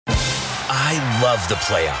I love the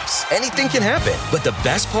playoffs. Anything can happen. But the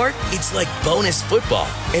best part? It's like bonus football.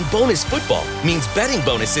 And bonus football means betting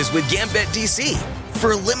bonuses with Gambit DC.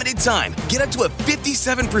 For a limited time, get up to a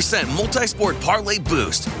 57% multi-sport parlay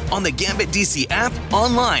boost on the Gambit DC app,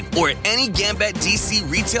 online, or at any Gambit DC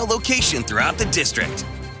retail location throughout the district.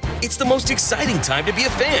 It's the most exciting time to be a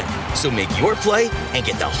fan. So make your play and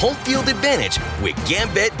get the home field advantage with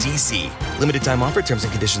Gambit DC. Limited time offer. Terms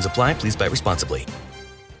and conditions apply. Please buy responsibly.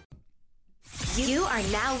 You are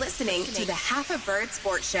now listening to the Half a Bird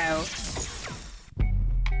Sports Show.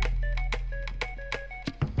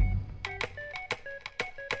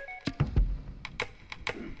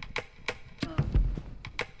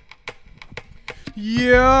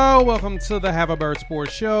 Yo, welcome to the Have a Bird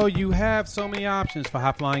Sports Show. You have so many options for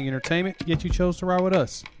high-flying entertainment, yet you chose to ride with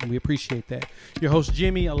us, and we appreciate that. Your host,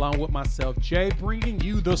 Jimmy, along with myself, Jay, bringing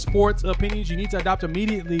you the sports opinions you need to adopt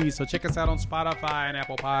immediately. So check us out on Spotify and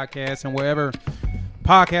Apple Podcasts and wherever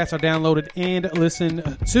podcasts are downloaded and listened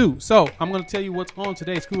to. So I'm going to tell you what's on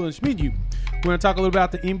today's School Lunch Menu. We're going to talk a little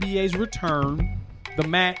about the NBA's return, the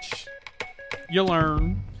match, you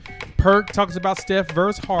learn. Perk talks about Steph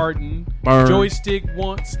versus Harden. Burn. Joystick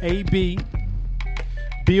wants AB.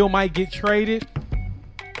 Bill might get traded.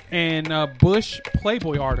 And Bush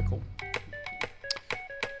Playboy article.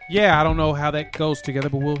 Yeah, I don't know how that goes together,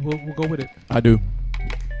 but we'll go with it. I do.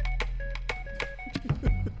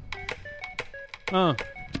 We'll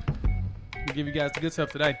give you guys the good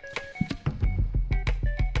stuff today.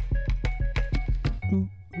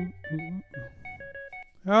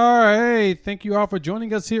 All right. Thank you all for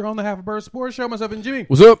joining us here on the Half a Bird Sports Show. Myself and Jimmy.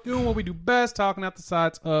 What's up? Doing what we do best, talking out the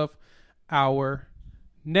sides of our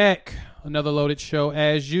neck. Another loaded show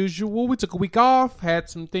as usual. We took a week off, had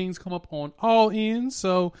some things come up on all ends,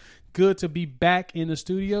 so good to be back in the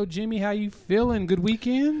studio. Jimmy, how you feeling? Good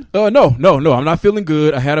weekend? No. I'm not feeling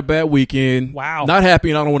good. I had a bad weekend. Wow. Not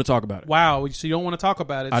happy, and I don't want to talk about it. Wow. So you don't want to talk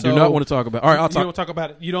about it? I do not want to talk about it. All right, I'll talk. You don't talk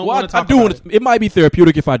about it. You don't want to talk I do about want it. to. It might be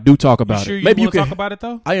therapeutic if I do talk about Sure it. you Maybe want you to can talk about it,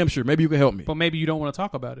 though? I am sure. Maybe you can help me. But maybe you don't want to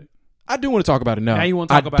talk about it. I do want to talk about it now. Now you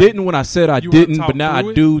want to talk about I it. didn't when I said I You wanna didn't, talk but now through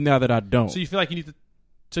I it? do now that I don't. So you feel like you need to.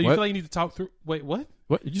 So you What? feel like you need to talk through. Wait, what?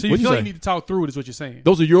 What? So you What'd feel like say? you need to talk through it, is what you're saying.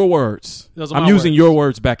 Those are your words. Those are I'm my using words. your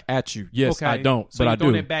words back at you. Yes, Okay. I don't, So but you're I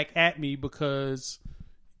throwing do. it back at me because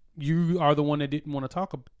you are the one that didn't want to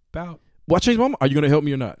talk about. Well, I changed my mind. Are you going to help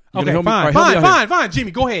me or not? You Okay, gonna help me? All fine, right, help me out here. fine.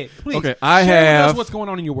 Jimmy, go ahead, please. Okay, I Share with us have- what's going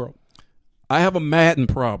on in your world. I have a Madden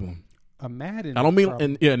problem. A Madden. I don't mean,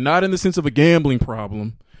 problem. not in the sense of a gambling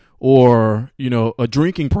problem or, a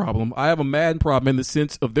drinking problem. I have a Madden problem in the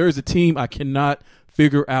sense of there is a team I cannot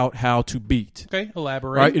figure out how to beat. Okay,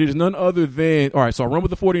 elaborate. Right? It is none other than, all right, so I run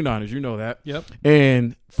with the 49ers. You know that. Yep.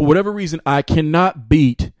 And for whatever reason, I cannot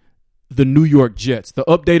beat the New York Jets, the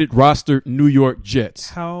updated roster New York Jets.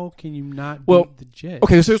 How can you not Well, beat the Jets?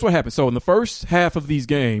 Okay, so here's what happens. So in the first half of these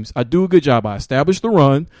games, I do a good job. I establish the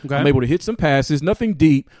run. Okay. I'm able to hit some passes, nothing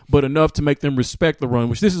deep, but enough to make them respect the run,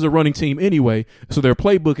 which this is a running team anyway. So their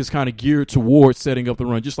playbook is kind of geared towards setting up the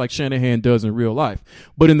run, just like Shanahan does in real life.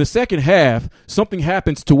 But in the second half, something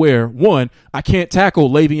happens to where, one, I can't tackle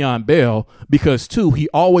Le'Veon Bell because, two, he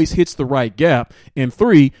always hits the right gap. And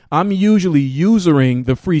three, I'm usually using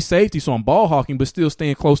the free safety, so I'm ball hawking, but still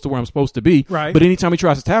staying close to where I'm supposed to be. Right. But anytime he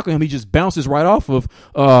tries to tackle him, he just bounces right off of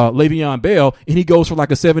Le'Veon Bell, and he goes for like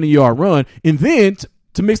a 70-yard run. And then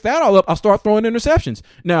to mix that all up, I'll start throwing interceptions.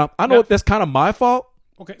 Now, I know that's kind of my fault.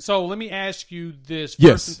 Okay, so let me ask you this first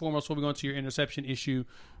Yes. and foremost before we go into your interception issue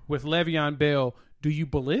with Le'Veon Bell. Do you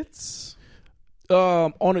blitz?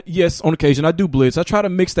 On occasion I do blitz. I try to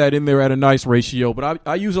mix that in there at a nice ratio, but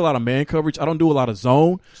I use a lot of man coverage. I don't do a lot of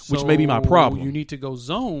zone, which may be my So problem. You need to go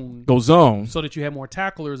zone. Go zone. So that you have more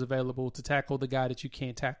tacklers available to tackle the guy that you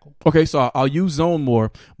can't tackle. Okay, so I'll use zone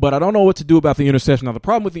more, but I don't know what to do about the interception. Now, the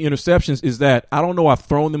problem with the interceptions is that I don't know I've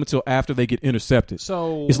thrown them until after they get intercepted.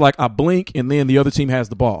 So It's like I blink, and then the other team has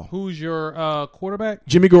the ball. who's your quarterback?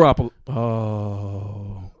 Jimmy Garoppolo.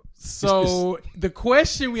 Oh. So the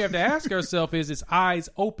question we have to ask ourselves is his eyes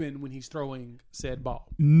open when he's throwing said ball?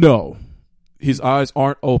 No. His eyes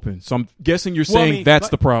aren't open. So I'm guessing you're saying that's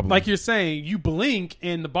the problem. Like you're saying, you blink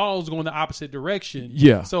and the ball's going the opposite direction.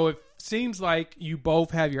 Yeah. So it seems like you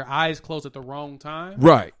both have your eyes closed at the wrong time.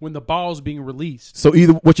 Right. When the ball's being released. So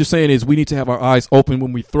either what you're saying is we need to have our eyes open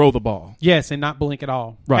when we throw the ball. Yes, and not blink at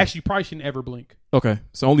all. Right. Actually, you probably shouldn't ever blink. Okay,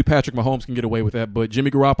 so only Patrick Mahomes can get away with that, but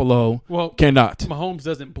Jimmy Garoppolo cannot. Mahomes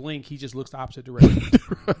doesn't blink; he just looks the opposite direction.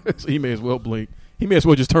 So he may as well blink. He may as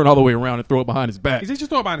well just turn all the way around and throw it behind his back. He's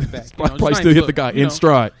just throw it behind his back. Probably still hit the guy in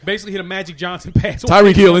stride. Basically, hit a Magic Johnson pass.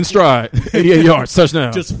 Tyreek Hill in stride, 88 yards,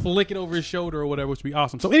 touchdown. Just flick it over his shoulder or whatever, which would be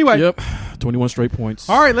awesome. So anyway, yep, 21 straight points.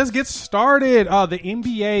 All right, let's get started. The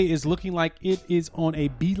NBA is looking like it is on a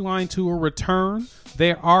beeline to a return.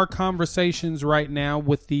 There are conversations right now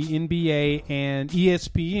with the NBA and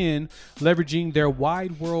ESPN leveraging their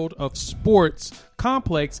Wide World of Sports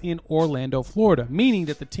complex in Orlando, Florida, meaning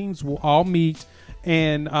that the teams will all meet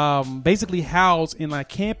and basically house in a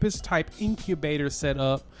campus-type incubator set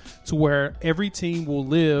up to where every team will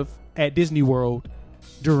live at Disney World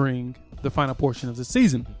during the final portion of the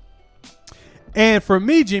season. And for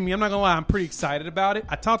me, Jimmy, I'm not going to lie, I'm pretty excited about it.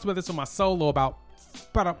 I talked about this on my solo about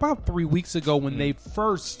 3 weeks ago when they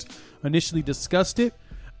first initially discussed it.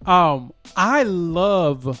 I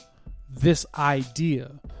love this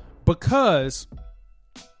idea because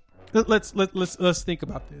let's think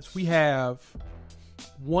about this. We have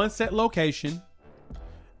one set location.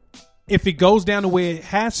 If it goes down the way it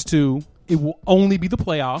has to, it will only be the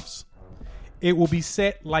playoffs. It will be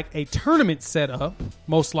set like a tournament setup,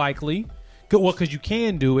 most likely. Well, because you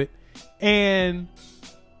can do it. And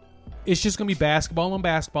it's just going to be basketball on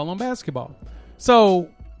basketball on basketball. So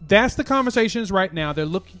that's the conversations right now. They're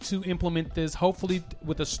looking to implement this, hopefully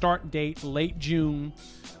with a start date late June,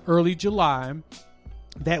 early July.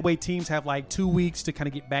 That way teams have like 2 weeks to kind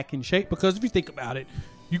of get back in shape. Because if you think about it,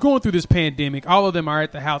 you're going through this pandemic. All of them are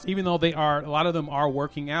at the house, even though a lot of them are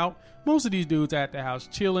working out. Most of these dudes are at the house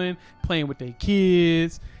chilling, playing with their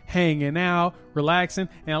kids, hanging out, relaxing.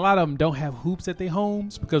 And a lot of them don't have hoops at their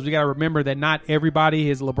homes because we got to remember that not everybody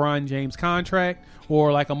has LeBron James contract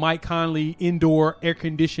or like a Mike Conley indoor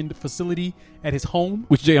air-conditioned facility at his home.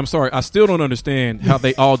 Which, Jay, I'm sorry, I still don't understand how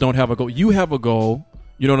they all don't have a goal. You have a goal.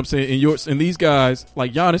 You know what I'm saying? And these guys,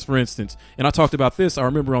 like Giannis, for instance, and I talked about this, I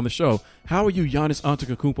remember on the show. How are you Giannis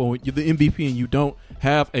Antetokounmpo, you're the MVP, and you don't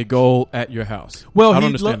have a goal at your house? Well, I don't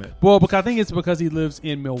understand that. Well, because I think it's because he lives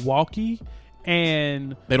in Milwaukee,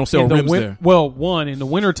 and they don't sell rims there. Well, in the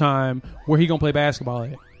wintertime, where he going to play basketball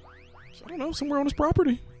at? I don't know, somewhere on his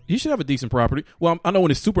property. He should have a decent property. Well, I know when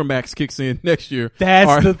his Supermax kicks in next year.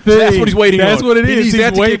 That's the thing. That's what he's waiting on. That's what it is.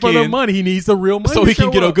 He's waiting for the in, money. He needs the real money so he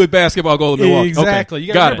can get a good basketball goal in Milwaukee. Exactly. Okay.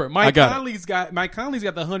 You got to remember, Mike Conley's got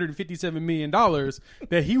the $157 million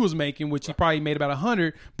that he was making, which he probably made about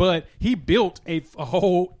 100. But he built a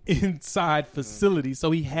whole inside facility,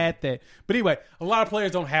 so he had that. But anyway, a lot of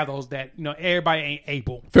players don't have those. That everybody ain't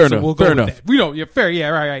able. Fair enough. We'll go fair enough. That. We don't. Yeah, fair. Yeah,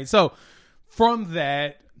 right. So from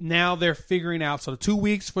that. Now they're figuring out, so the 2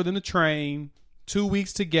 weeks for them to train, 2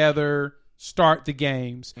 weeks together, start the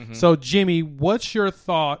games. Mm-hmm. So, Jimmy, what's your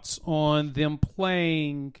thoughts on them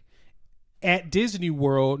playing at Disney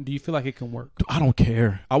World? Do you feel like it can work? I don't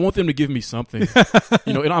care. I want them to give me something.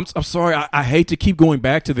 And I'm sorry. I hate to keep going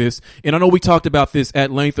back to this. And I know we talked about this at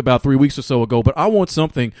length about 3 weeks or so ago, but I want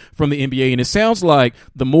something from the NBA. And it sounds like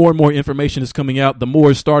the more and more information is coming out, the more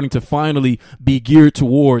it's starting to finally be geared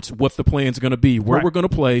towards what the plan's going to be, where we're going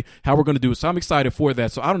to play, how we're going to do it. So I'm excited for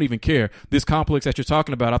that. So I don't even care. This complex that you're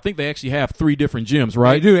talking about, I think they actually have 3 different gyms,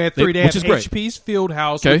 right? They do have 3. They have HP's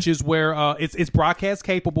Fieldhouse, which is where it's broadcast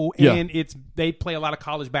capable, and they play a lot of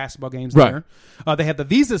college basketball games there. They have the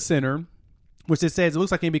Visa Center, which it says it looks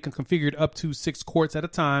like it can be configured up to 6 courts at a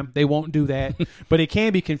time. They won't do that, but it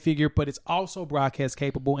can be configured, but it's also broadcast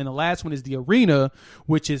capable. And the last one is the Arena,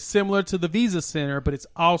 which is similar to the Visa Center, but it's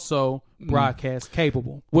also broadcast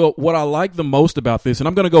capable. Well, what I like the most about this, and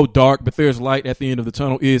I'm going to go dark, but there's light at the end of the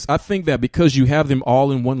tunnel, is I think that because you have them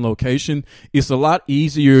all in one location, it's a lot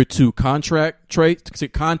easier to contact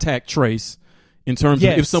trace in terms of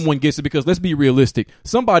if someone gets it, because let's be realistic,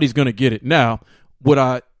 somebody's going to get it. Now, what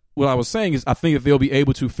I was saying is I think that they'll be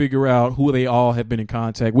able to figure out who they all have been in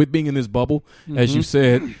contact with being in this bubble, as you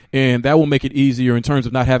said, and that will make it easier in terms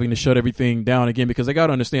of not having to shut everything down again, because they got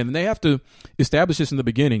to understand, and they have to establish this in the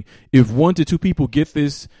beginning. If 1 to 2 people get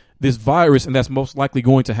this virus, and that's most likely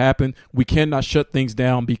going to happen, we cannot shut things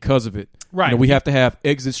down because of it. Right. We have to have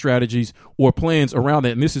exit strategies or plans around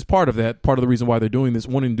that. And this is part of that, part of the reason why they're doing this,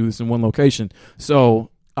 wanting to do this in one location.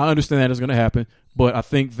 So I understand that is going to happen, but I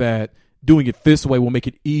think that doing it this way will make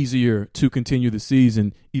it easier to continue the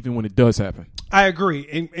season even when it does happen. I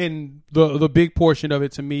agree. And the big portion of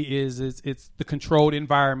it to me is it's the controlled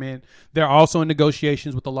environment. They're also in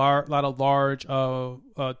negotiations with a lot of large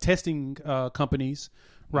testing companies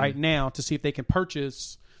right now to see if they can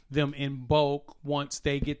purchase them in bulk once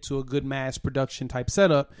they get to a good mass production type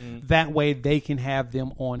setup. That way they can have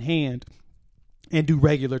them on hand. and do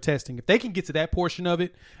regular testing. If they can get to that portion of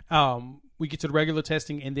it, we get to the regular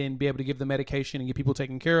testing and then be able to give the medication and get people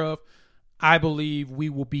taken care of, I believe we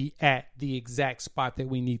will be at the exact spot that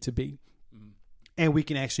we need to be. And we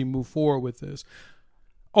can actually move forward with this.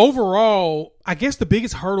 Overall, I guess the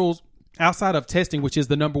biggest hurdles outside of testing, which is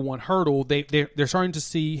the number one hurdle, they're starting to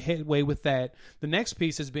see headway with that. The next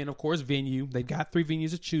piece has been, of course, venue. They've got 3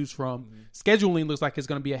 venues to choose from. Scheduling looks like it's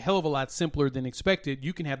going to be a hell of a lot simpler than expected.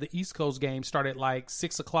 You can have the East Coast game start at like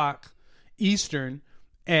 6 o'clock Eastern,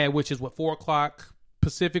 which is 4 o'clock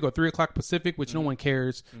Pacific or 3 o'clock Pacific, which no one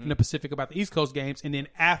cares in the Pacific about the East Coast games. And then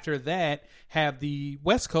after that, have the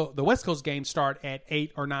West Coast games start at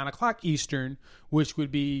 8 or 9 o'clock Eastern, which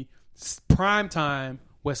would be prime time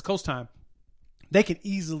West Coast time. They can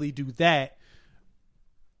easily do that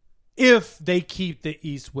if they keep the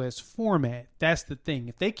East-West format. That's the thing.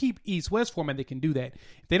 If they keep East-West format, they can do that.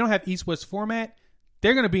 If they don't have East-West format,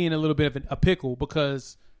 they're going to be in a little bit of a pickle,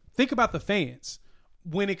 because think about the fans.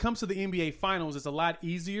 When it comes to the NBA Finals, it's a lot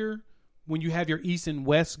easier when you have your East and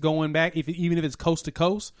West going back, even if it's coast to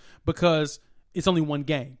coast, because it's only one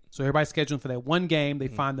game. So everybody's scheduling for that one game. They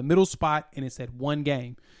find the middle spot, and it's that one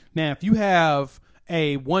game. Now, if you have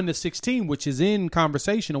a 1-16, which is in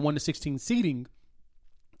conversation, a 1-16 seeding,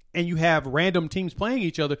 and you have random teams playing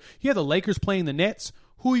each other, you have the Lakers playing the Nets,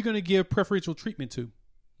 who are you going to give preferential treatment to?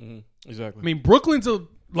 Exactly. I mean, Brooklyn's a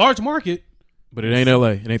large market. But it ain't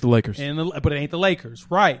LA. It ain't the Lakers. But it ain't the Lakers.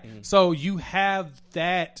 Right. So you have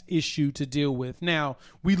that issue to deal with. Now,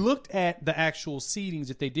 we looked at the actual seedings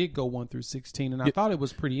if they did go 1 through 16, and I thought it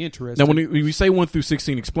was pretty interesting. Now, when we say 1 through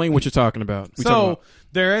 16, explain what you're talking about.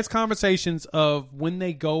 There is conversations of when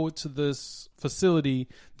they go to this facility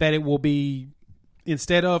that it will be,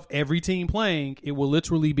 instead of every team playing, it will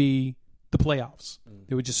literally be the playoffs.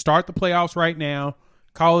 They would just start the playoffs right now,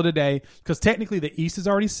 call it a day, because technically the East is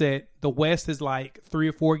already set. The West is like 3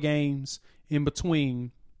 or 4 games in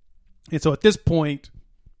between. And so at this point,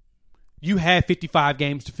 you had 55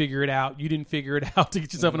 games to figure it out. You didn't figure it out to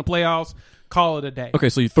get yourself in the playoffs. Call it a day. Okay,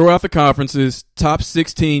 so you throw out the conferences, top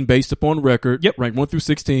 16 based upon record, ranked 1 through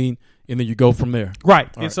 16, and then you go from there. Right.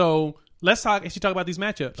 So let's talk about these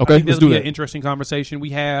matchups. Okay, I think let's this will do be that. an interesting conversation. We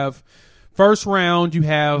have first round,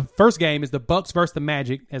 first game is the Bucks versus the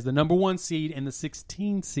Magic as the number 1 seed and the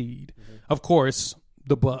 16 seed. Of course,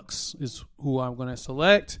 the Bucks is who I'm going to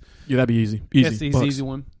select. Yeah, that'd be easy. That's the easy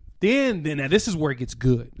one. Then now this is where it gets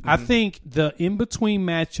good. I think the in-between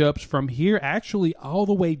matchups from here actually all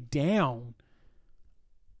the way down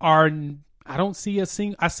are, I don't see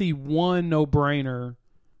I see one no-brainer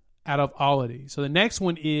out of all of these. So the next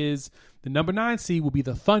one is the number 9 seed will be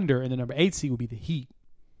the Thunder and the number 8 seed will be the Heat.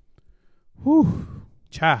 Whew.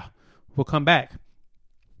 Ciao. We'll come back.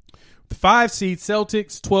 The 5 seed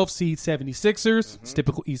Celtics, 12 seed 76ers. It's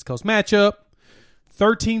typical East Coast matchup.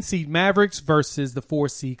 13 seed Mavericks versus the 4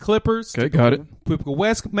 seed Clippers. Okay, got it. Typical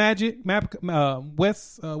Western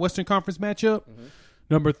Conference matchup.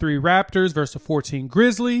 Number 3 Raptors versus 14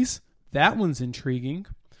 Grizzlies. That one's intriguing.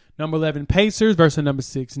 Number 11 Pacers versus number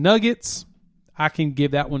 6 Nuggets. I can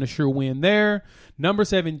give that one a sure win there. Number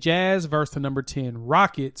 7 Jazz versus the number 10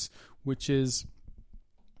 Rockets, which is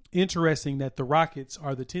interesting that the Rockets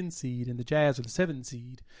are the 10 seed and the Jazz are the 7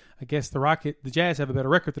 seed. I guess the Jazz have a better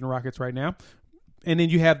record than the Rockets right now. And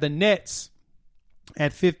then you have the Nets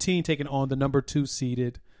at 15 taking on the number 2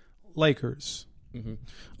 seeded Lakers.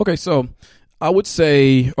 Okay, so I would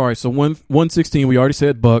say, all right, so 116, we already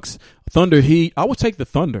said Bucks. Thunder, Heat, I would take the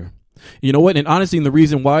Thunder. You know what? And honestly, and the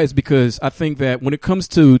reason why is because I think that when it comes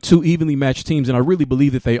to 2 evenly matched teams, and I really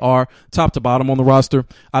believe that they are top to bottom on the roster,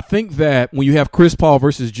 I think that when you have Chris Paul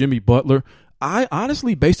versus Jimmy Butler, I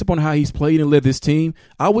honestly, based upon how he's played and led this team,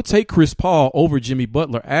 I would take Chris Paul over Jimmy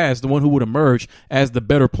Butler as the one who would emerge as the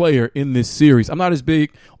better player in this series. I'm not as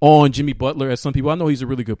big on Jimmy Butler as some people. I know he's a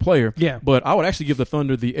really good player, but I would actually give the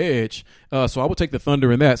Thunder the edge. So I would take the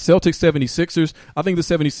Thunder in that. Celtics, 76ers. I think the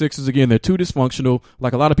 76ers, again, they're too dysfunctional.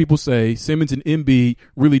 Like a lot of people say, Simmons and Embiid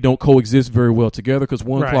really don't coexist very well together because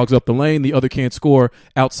one clogs up the lane, the other can't score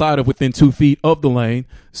outside of within 2 feet of the lane.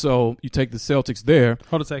 So you take the Celtics there.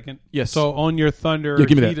 Hold a second. Yes. So on your Thunder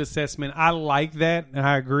Heat assessment, I like that, and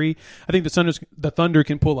I agree. I think the Thunder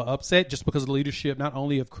can pull an upset just because of the leadership, not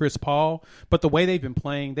only of Chris Paul, but the way they've been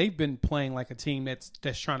playing. They've been playing like a team that's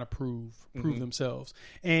trying to prove themselves.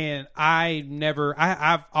 And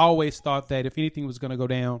I've always thought that if anything was going to go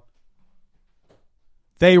down,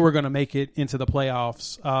 they were going to make it into the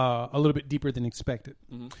playoffs a little bit deeper than expected.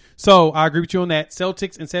 So I agree with you on that.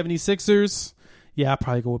 Celtics and 76ers. Yeah, I'd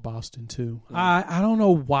probably go with Boston, too. I don't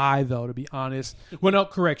know why, though, to be honest. Well, no,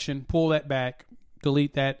 correction. Pull that back.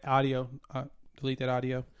 Delete that audio.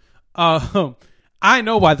 I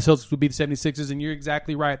know why the Celtics would be the 76ers, and you're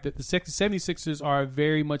exactly right. That the 76ers are a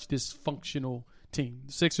very much dysfunctional team.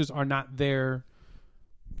 The Sixers are not there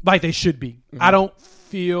like they should be. Mm-hmm. I don't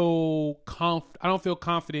feel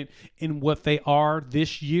confident in what they are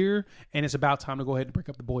this year, and it's about time to go ahead and break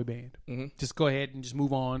up the boy band. Mm-hmm. Just go ahead and just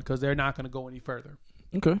move on because they're not going to go any further.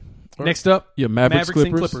 Okay. Next up, Mavericks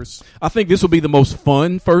and Clippers. I think this will be the most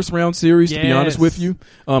fun first round series, to be honest with you.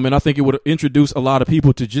 And I think it would introduce a lot of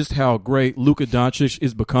people to just how great Luka Doncic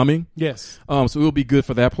is becoming. Yes. So it will be good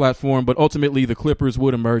for that platform. But ultimately, the Clippers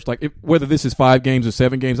would emerge. Whether this is 5 games or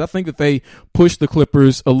 7 games, I think that they push the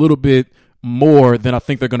Clippers a little bit more than I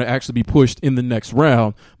think they're going to actually be pushed in the next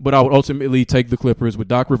round. But I would ultimately take the Clippers with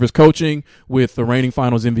Doc Rivers coaching, with the reigning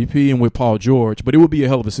Finals MVP, and with Paul George. But it would be a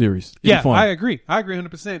hell of a series. Yeah, I agree.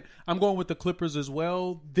 100%. I'm going with the Clippers as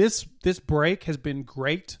well. This break has been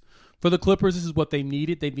great for the Clippers. This is what they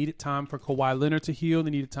needed. They needed time for Kawhi Leonard to heal. They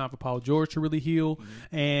needed time for Paul George to really heal.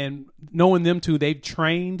 Mm-hmm. And knowing them two, they've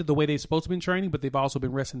trained the way they're supposed to be training, but they've also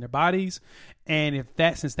been resting their bodies. And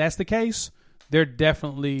since that's the case, they're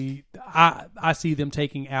definitely I see them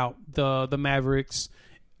taking out the Mavericks.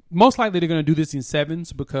 Most likely they're going to do this in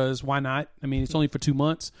 7s because why not? I mean, it's only for 2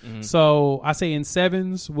 months. Mm-hmm. So I say in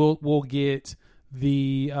 7s we'll get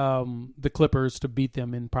the Clippers to beat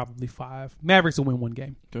them in probably 5. Mavericks will win 1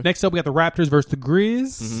 game. Okay. Next up we got the Raptors versus the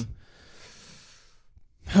Grizz.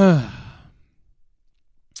 Mm-hmm.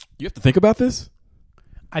 You have to think about this?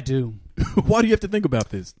 I do. Why do you have to think about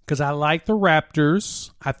this? Because I like the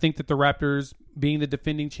Raptors. I think that the Raptors, being the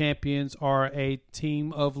defending champions, are a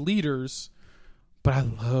team of leaders. But I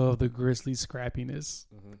love the Grizzlies' scrappiness.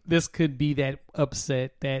 Mm-hmm. This could be that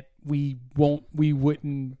upset that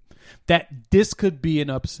this could be an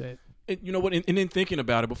upset. And you know what? And in thinking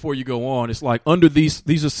about it before you go on, it's like under these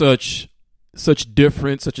are such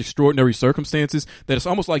different, such extraordinary circumstances that it's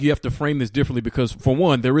almost like you have to frame this differently because, for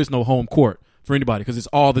one, there is no home court for anybody because it's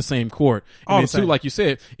all the same court. And then two, like you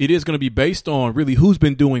said, it is going to be based on really who's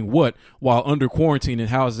been doing what while under quarantine and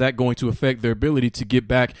how is that going to affect their ability to get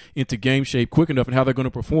back into game shape quick enough and how they're going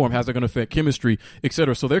to perform, how's that going to affect chemistry,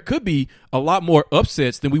 etc. So there could be a lot more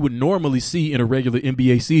upsets than we would normally see in a regular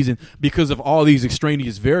NBA season because of all these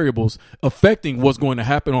extraneous variables affecting what's going to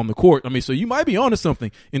happen on the court. I mean, so you might be onto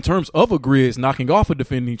something in terms of a Grizz knocking off a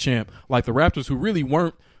defending champ like the Raptors, who really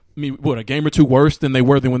weren't, a game or 2 worse than they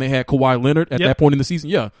were when they had Kawhi Leonard at that point in the season?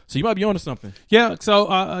 Yeah. So you might be onto something. Yeah. So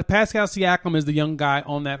Pascal Siakam is the young guy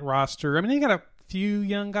on that roster. I mean, they got a few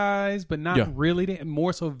young guys, but not really. They're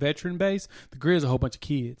more so veteran based. The Grizz are a whole bunch of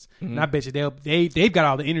kids. Mm-hmm. And I bet you they've got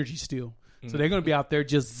all the energy still. Mm-hmm. So they're going to be out there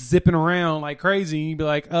just zipping around like crazy. And you'd be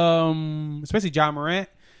like, especially Ja Morant.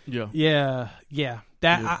 Yeah.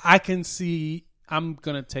 I can see. I'm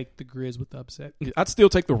going to take the Grizz with the upset. I'd still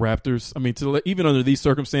take the Raptors. I mean, even under these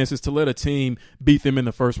circumstances, to let a team beat them in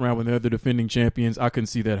the first round when they're the defending champions, I couldn't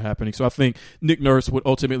see that happening. So I think Nick Nurse would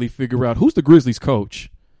ultimately figure out who's the Grizzlies' coach.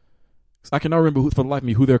 I cannot remember for the life of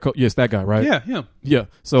me who their coach. Yes, that guy, right? Yeah, him. Yeah.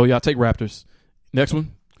 So, I'll take Raptors. Next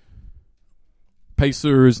one.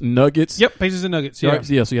 Pacers, Nuggets. Yep, Pacers and Nuggets.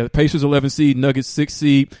 Yeah. So the Pacers 11 seed, Nuggets 6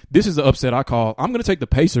 seed. This is the upset I call. I'm going to take the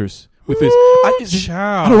Pacers with this.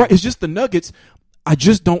 I know, right? It's just the Nuggets. I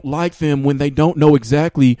just don't like them when they don't know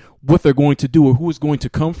exactly what they're going to do or who is going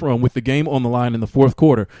to come from with the game on the line in the fourth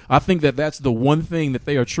quarter. I think that that's the one thing that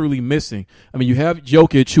they are truly missing. I mean, you have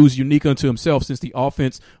Jokic, who's unique unto himself since the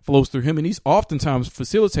offense flows through him, and he's oftentimes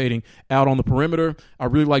facilitating out on the perimeter. I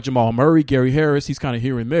really like Jamal Murray, Gary Harris. He's kind of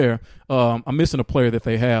here and there. I'm missing a player that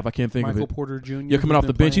they have. I can't think of it. Michael Porter Jr. Yeah, coming off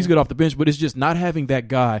the bench. He's good off the bench, but it's just not having that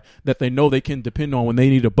guy that they know they can depend on when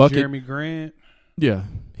they need a bucket. Jeremy Grant. Yeah,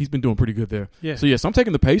 he's been doing pretty good there. Yeah. So, yes, I'm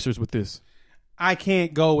taking the Pacers with this. I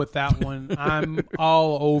can't go with that one. I'm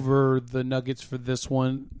all over the Nuggets for this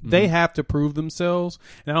one. Mm-hmm. They have to prove themselves,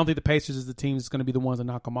 and I don't think the Pacers is the team that's going to be the ones that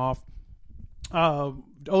knock them off.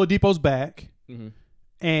 Oladipo's back,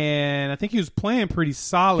 and I think he was playing pretty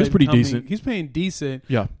solid. He's pretty decent. He's playing decent,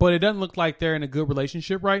 yeah. But it doesn't look like they're in a good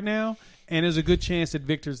relationship right now, and there's a good chance that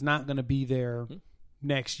Victor's not going to be there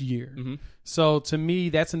next year. Mm-hmm. So to me,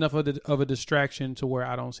 that's enough of a distraction to where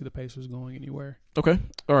I don't see the Pacers going anywhere. Okay.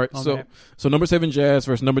 All right. So number 7 Jazz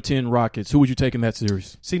versus number 10 Rockets. Who would you take in that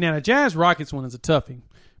series? See, now the Jazz Rockets one is a toughie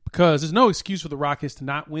because there's no excuse for the Rockets to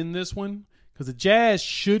not win this one because the Jazz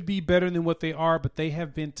should be better than what they are, but they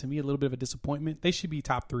have been, to me, a little bit of a disappointment. They should be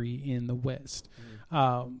top 3 in the West.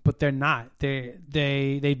 But they're not. They've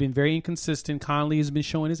been very inconsistent. Conley has been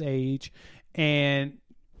showing his age, and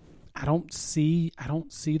I don't see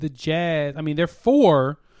the Jazz. I mean, they're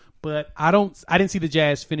 4, but I didn't see the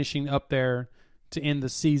Jazz finishing up there to end the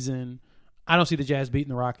season. I don't see the Jazz beating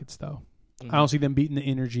the Rockets though. I don't see them beating the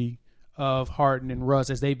energy. of Harden and Russ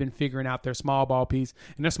as they've been figuring out their small ball piece.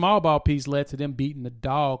 And their small ball piece led to them beating the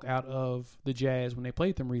dog out of the Jazz when they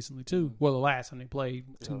played them recently, too. Well, the last time they played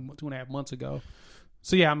 2.5 months ago.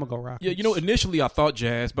 So, yeah, I'm going to go Rockets. Yeah, initially I thought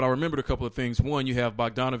Jazz, but I remembered a couple of things. One, you have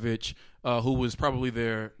Bogdanovich, who was probably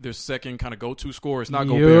their second kind of go-to scorer. It's not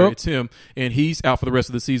Gobert, it's him. And he's out for the rest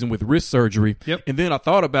of the season with wrist surgery. Yep. And then I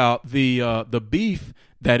thought about the beef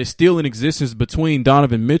that is still in existence between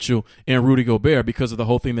Donovan Mitchell and Rudy Gobert because of the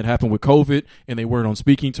whole thing that happened with COVID, and they weren't on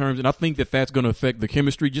speaking terms. And I think that that's going to affect the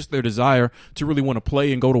chemistry, just their desire to really want to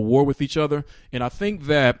play and go to war with each other. And I think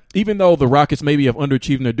that even though the Rockets maybe have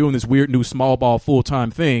underachieved and they're doing this weird new small ball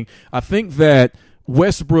full-time thing, I think that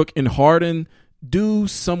Westbrook and Harden do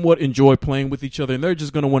somewhat enjoy playing with each other, and they're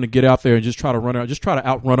just going to want to get out there and just try to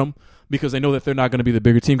outrun them, because they know that they're not going to be the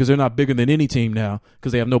bigger team, because they're not bigger than any team now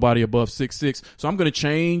because they have nobody above 6'6". So I'm going to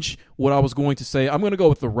change what I was going to say. I'm going to go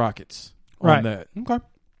with the Rockets on that. Okay.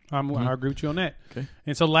 I agree with you on that. Okay.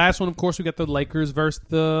 And so last one, of course, we got the Lakers versus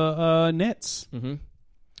the Nets. Mm-hmm.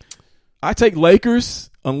 I take Lakers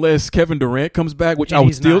unless Kevin Durant comes back, which And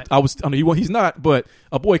he's not, but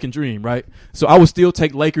a boy can dream, right? So I would still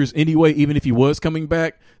take Lakers anyway, even if he was coming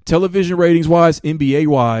back. Television ratings wise, NBA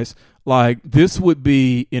wise, like, this would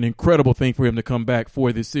be an incredible thing for him to come back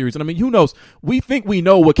for this series. And I mean, who knows? We think we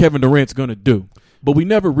know what Kevin Durant's going to do, but we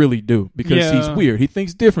never really do, because he's weird. He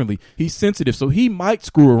thinks differently. He's sensitive. So he might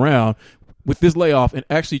screw around with this layoff and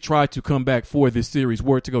actually try to come back for this series,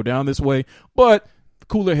 were it to go down this way. But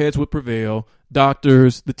cooler heads would prevail.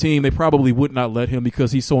 Doctors, the team, they probably would not let him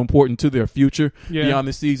because he's so important to their future beyond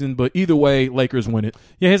this season. But either way, Lakers win it.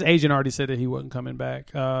 Yeah, his agent already said that he wasn't coming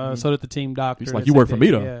back. So did the team doctor. He's like, you work for me,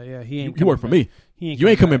 though. Yeah, he ain't. You work for me. You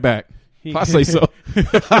ain't coming back. If I say so.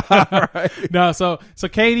 All right. No, so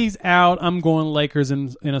KD's out. I'm going Lakers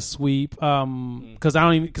in a sweep.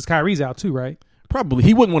 Because Kyrie's out too, right? Probably.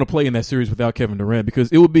 He wouldn't want to play in that series without Kevin Durant,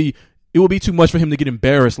 because it would be too much for him to get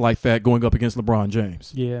embarrassed like that going up against LeBron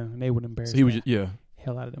James. Yeah, and they would embarrass. So he would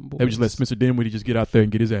hell out of them boys. They would just let Spencer Dinwiddie just get out there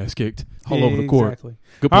and get his ass kicked all over the court. Exactly.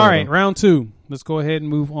 Good play, all right, though. round 2. Let's go ahead and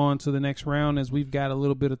move on to the next round as we've got a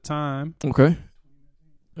little bit of time. Okay.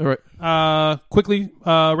 All right. Quickly,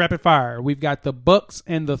 rapid fire. We've got the Bucks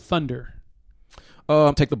and the Thunder.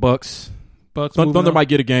 Take the Bucks. Thunder on. Might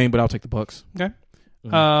get a game, but I'll take the Bucks. Okay.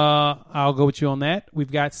 I'll go with you on that.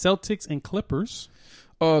 We've got Celtics and Clippers.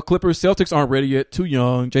 Clippers. Celtics aren't ready yet. Too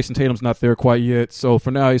young. Jason Tatum's not there quite yet. So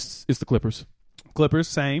for now, it's the Clippers. Clippers,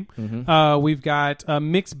 same. Mm-hmm. We've got a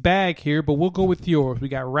mixed bag here, but we'll go with yours. We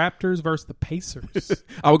got Raptors versus the Pacers.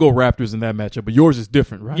 I would go Raptors in that matchup, but yours is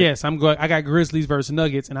different, right? Yes, I got Grizzlies versus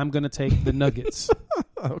Nuggets, and I'm going to take the Nuggets.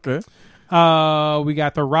 Okay. We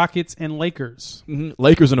got the Rockets and Lakers. Mm-hmm.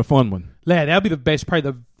 Lakers in a fun one. Yeah, that'll be the best,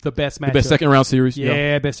 probably the best matchup. The best second round series.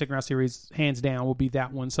 Yeah, best second round series, hands down, will be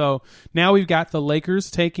that one. So now we've got the Lakers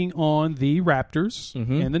taking on the Raptors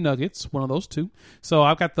and the Nuggets, one of those two. So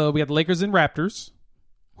we got the Lakers and Raptors.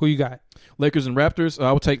 Who you got? Lakers and Raptors.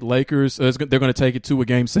 I would take Lakers. They're going to take it to a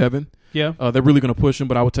game 7. Yeah. They're really going to push them,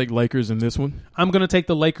 but I would take Lakers in this one. I'm going to take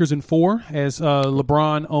the Lakers in 4 as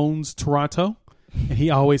LeBron owns Toronto, and he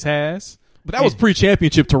always has. But that was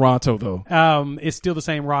pre-championship Toronto, though. It's still the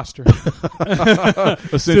same roster.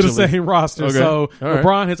 Essentially. Still the same roster. Okay. So right.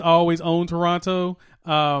 LeBron has always owned Toronto,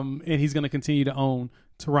 and he's going to continue to own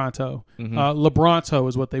Toronto. LeBronto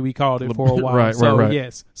is what we called it for a while. Right.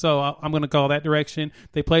 Yes. So I'm going to call that direction.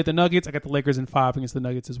 They played the Nuggets. I got the Lakers in 5 against the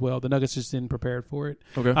Nuggets as well. The Nuggets just didn't prepare for it.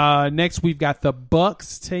 Okay. Next, we've got the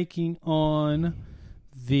Bucks taking on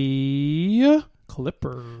the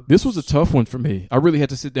Clippers. This was a tough one for me. I really had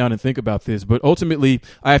to sit down and think about this, but ultimately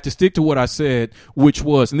I have to stick to what I said, which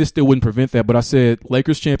was, and this still wouldn't prevent that, but I said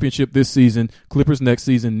Lakers championship this season, Clippers next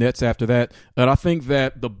season, Nets after that. And I think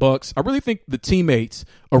that the Bucks, I really think the teammates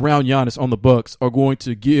around Giannis on the Bucks are going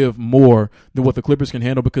to give more than what the Clippers can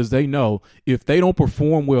handle, because they know if they don't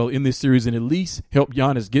perform well in this series and at least help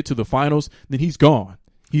Giannis get to the finals, then he's gone.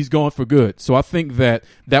 He's gone for good. So I think that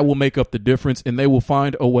will make up the difference, and they will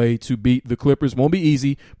find a way to beat the Clippers. Won't be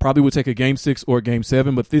easy. Probably will take a game 6 or a game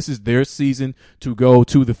 7, but this is their season to go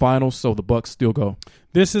to the finals, so the Bucks still go.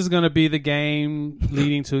 This is going to be the game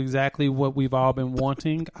leading to exactly what we've all been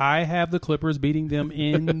wanting. I have the Clippers beating them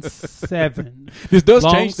in 7. This does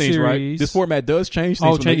Long change things, series. right? This format does change things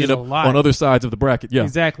when they changes end up a lot. on other sides of the bracket. Yeah,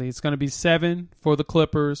 Exactly. It's going to be 7 for the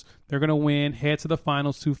Clippers. They're going to win, head to the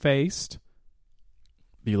finals 2 faced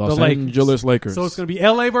The Los Angeles Lakers. So it's going to be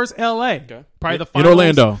LA versus LA. Okay. Probably the In finals,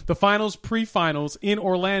 Orlando. The finals, pre-finals in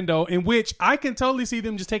Orlando, in which I can totally see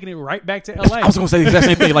them just taking it right back to LA. I was going to say the exact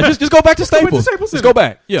same thing. Like, just go back to Staples. Just go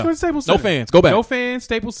back. Yeah. Go to Staples Center. No fans. Go back. No fans.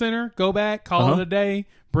 Staples Center. Go back. Call it a day.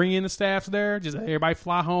 Bring in the staffs there. Just everybody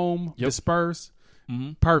fly home. Yep. Disperse.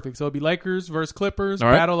 Perfect. So it'll be Lakers versus Clippers, All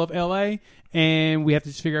right. Battle of LA, and we have to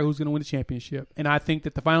just figure out who's going to win the championship. And I think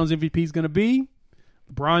that the Finals MVP is going to be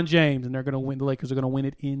LeBron James, and they're going to win. The Lakers are going to win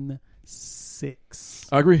it in 6.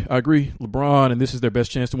 I agree. LeBron, and this is their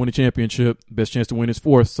best chance to win a championship. Best chance to win is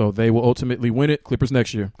 4th, so they will ultimately win it. Clippers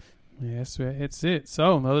next year. Yes, that's it.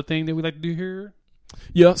 So another thing that we like to do here.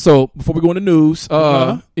 Yeah. So before we go into news,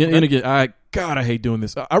 and again, I hate doing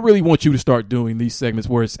this. I really want you to start doing these segments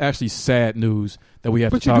where it's actually sad news that we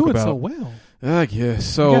have to talk about. But you do it so well. I guess.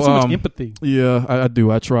 So, you got so much empathy. Yeah, I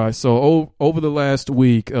do. I try. So over the last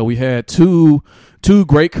week, we had two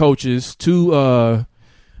great coaches, two I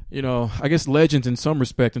guess legends in some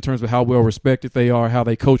respect in terms of how well respected they are, how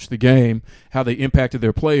they coach the game, how they impacted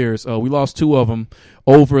their players. We lost 2 of them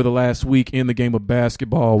over the last week in the game of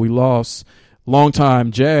basketball. We lost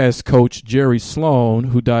longtime Jazz coach Jerry Sloan,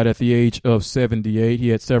 who died at the age of 78. He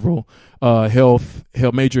had several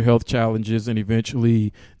major health challenges and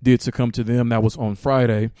eventually did succumb to them. That was on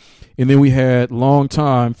Friday. And then we had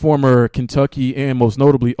longtime former Kentucky and most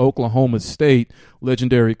notably Oklahoma State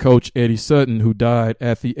legendary coach Eddie Sutton, who died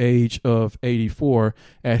at the age of 84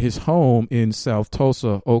 at his home in South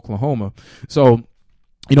Tulsa, Oklahoma. So,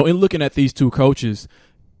 in looking at these 2 coaches,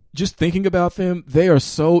 just thinking about them, they are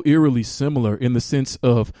so eerily similar in the sense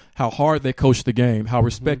of how hard they coach the game, how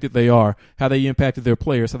respected they are, how they impacted their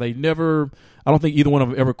players, how they never – I don't think either one of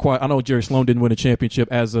them ever quite – I know Jerry Sloan didn't win a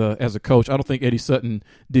championship as a coach. I don't think Eddie Sutton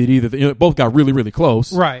did either. Both got really, really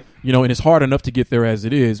close. Right. And it's hard enough to get there as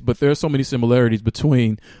it is, but there are so many similarities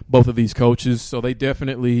between both of these coaches, so they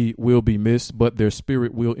definitely will be missed, but their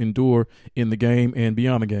spirit will endure in the game and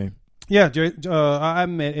beyond the game. Yeah, Jerry, I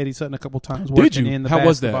met Eddie Sutton a couple times. Did you? In the How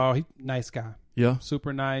was that? Nice guy. Yeah,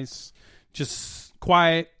 super nice, just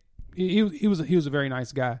quiet. He was a very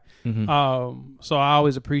nice guy. Mm-hmm. So I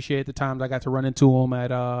always appreciate the times I got to run into him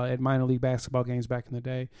at minor league basketball games back in the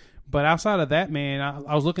day. But outside of that, man,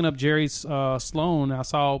 I was looking up Jerry Sloan. I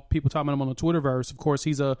saw people talking about him on the Twitterverse. Of course,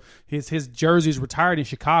 his jersey's retired in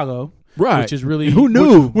Chicago. Right. Which is really who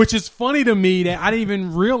knew? Which is funny to me that I didn't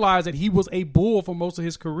even realize that he was a Bull for most of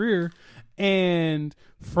his career. And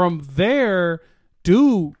from there,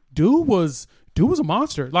 dude was a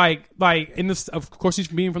monster. Like in this, of course, he's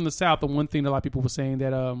being from the South. The one thing that a lot of people were saying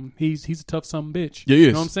that he's a tough son bitch. Yeah, he is.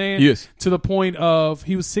 You know what I'm saying? Yes. To the point of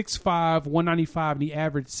he was 6'5", 195, and he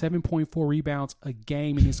averaged 7.4 rebounds a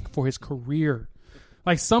game for his career.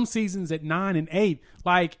 Like some seasons at 9 and 8,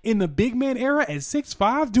 like in the big man era at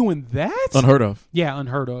 6'5", doing that, unheard of. Yeah,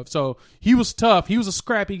 unheard of. So he was tough. He was a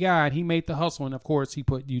scrappy guy, and he made the hustle. And of course, he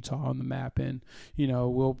put Utah on the map. And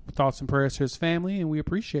we'll thoughts and prayers to his family, and we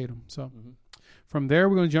appreciate him. So from there,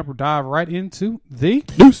 we're going to dive right into the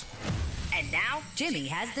news. And now Jimmy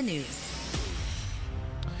has the news.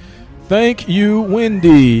 Thank you,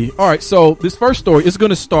 Wendy. All right, so this first story is going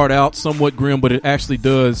to start out somewhat grim, but it actually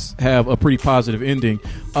does have a pretty positive ending.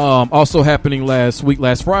 Also happening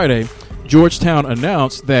last Friday, Georgetown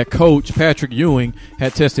announced that Coach Patrick Ewing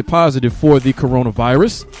had tested positive for the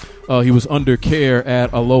coronavirus. He was under care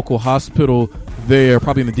at a local hospital there,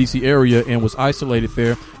 probably in the D.C. area, and was isolated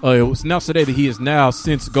there. It was announced today that he has now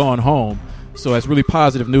since gone home. So that's really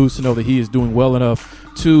positive news to know that he is doing well enough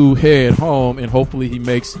to head home, and hopefully he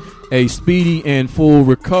makes a speedy and full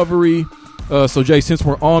recovery. So Jay, since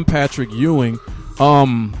we're on Patrick Ewing,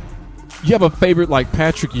 you have a favorite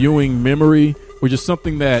Patrick Ewing memory, or just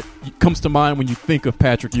something that comes to mind when you think of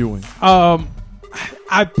Patrick Ewing?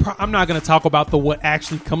 I'm not going to talk about what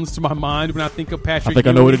actually comes to my mind when I think of Patrick Ewing.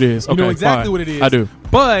 I know what it is. You know Okay, exactly fine. what it is. I do.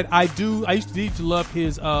 But I used to love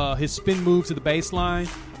his spin move to the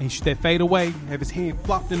baseline and shoot that fade away, have his hand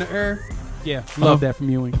flopped in the air. Yeah, love that from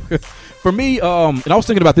Ewing. For me, and I was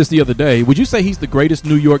thinking about this the other day, would you say he's the greatest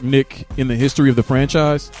New York Knick in the history of the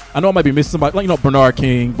franchise? I know I might be missing somebody, Bernard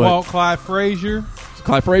King, but Clyde Frazier.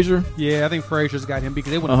 Clyde Frazier? Yeah, I think Frazier's got him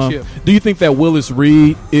because they won a chip. Do you think that Willis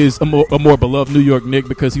Reed is a more beloved New York Knick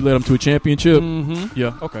because he led them to a championship? Mm-hmm.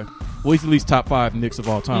 Yeah, okay. Well, he's at least top 5 Knicks of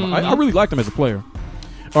all time. Mm-hmm. I really liked him as a player.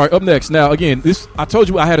 All right, up next. Now, again, I told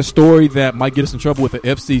you I had a story that might get us in trouble with the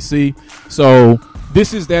FCC. So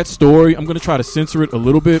this is that story. I'm going to try to censor it a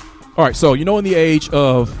little bit. All right, so in the age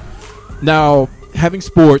of now having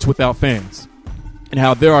sports without fans, and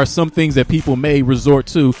how there are some things that people may resort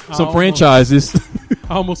to, some franchises.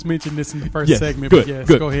 I almost mentioned this in the first Yes, segment, good, but yes,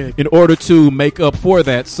 good. go ahead. In order to make up for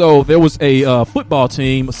that, so there was a football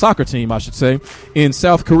team, a soccer team, I should say, in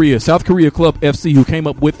South Korea Club FC, who came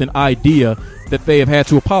up with an idea that they have had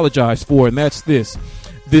to apologize for, and that's this.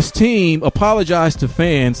 This team apologized to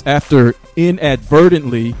fans after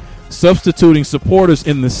inadvertently substituting supporters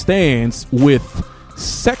in the stands with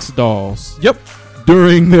sex dolls. Yep.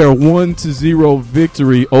 During their 1-0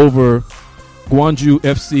 victory over Gwangju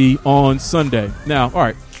FC on Sunday. Now, all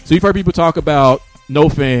right, so you've heard people talk about no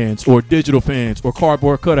fans or digital fans or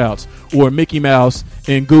cardboard cutouts or Mickey Mouse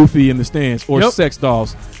and Goofy in the stands or sex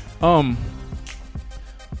dolls. I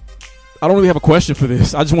don't really have a question for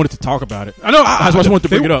this. I just wanted to talk about it. I know. I just wanted to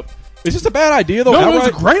bring it up. It's just a bad idea, though. No, it's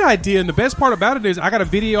a great idea, and the best part about it is I got a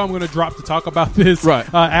video I'm going to drop to talk about this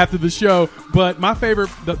after the show. But my favorite,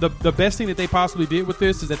 the best thing that they possibly did with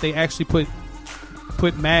this is that they actually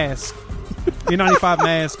put masks, N95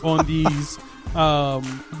 masks on these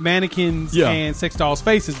mannequins and sex dolls'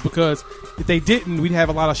 faces, because if they didn't, we'd have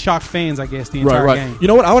a lot of shocked fans, I guess, the entire game. You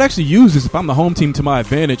know what? I would actually use this if I'm the home team to my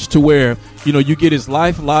advantage, to where, you know, you get as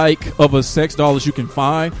lifelike of a sex doll as you can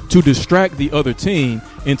find to distract the other team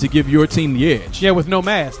and to give your team the edge. Yeah, with no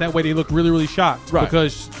mask. That way they look really, really shocked. Right.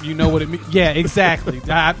 Because you know what it means. Yeah, exactly.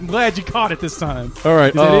 I'm glad you caught it this time. All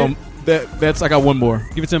right. That's I got one more.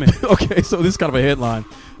 Give it to me. Okay, so this is kind of a headline.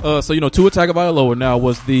 So, you know, Tua Tagovailoa now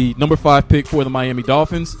was the number 5 pick for the Miami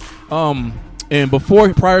Dolphins. And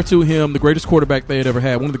prior to him, the greatest quarterback they had ever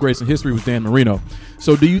had, one of the greatest in history, was Dan Marino.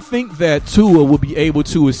 So do you think that Tua will be able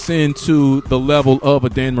to ascend to the level of a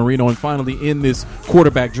Dan Marino and finally end this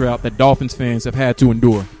quarterback drought that Dolphins fans have had to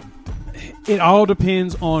endure? It all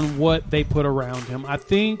depends on what they put around him. I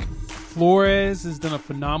think Flores has done a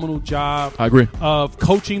phenomenal job. I agree. Of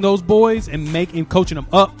coaching those boys and coaching them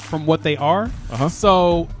up from what they are.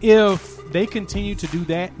 So if they continue to do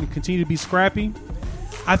that and continue to be scrappy,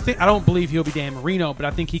 I don't believe he'll be Dan Marino, but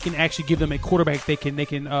I think he can actually give them a quarterback they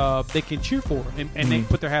can cheer for and they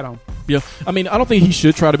put their hat on. Yeah, I mean, I don't think he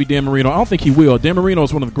should try to be Dan Marino. I don't think he will. Dan Marino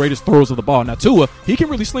is one of the greatest throwers of the ball. Now, Tua, he can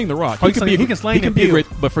really sling the rock. He can sling be great,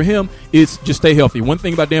 but for him, it's just stay healthy. One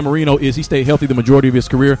thing about Dan Marino is he stayed healthy the majority of his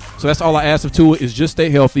career. So that's all I ask of Tua, is just stay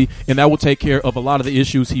healthy, and that will take care of a lot of the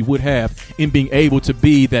issues he would have in being able to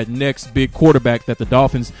be that next big quarterback that the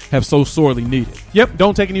Dolphins have so sorely needed. Yep,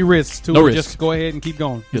 don't take any risks, Tua. No risks. Just go ahead and keep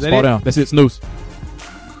going. Just fall down. That's it. Snooze.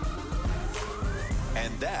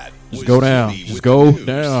 Just go down. Just go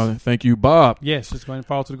down. Thank you, Bob. Yes, just go ahead and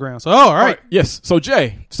fall to the ground. So, all right. Yes. So,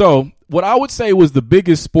 Jay, what I would say was the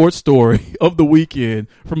biggest sports story of the weekend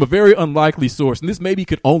from a very unlikely source, and this maybe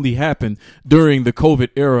could only happen during the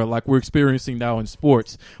COVID era like we're experiencing now in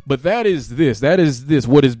sports, but that is this,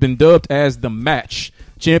 what has been dubbed as the match,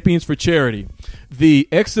 Champions for Charity, the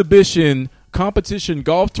exhibition competition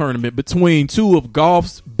golf tournament between two of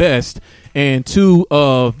golf's best and two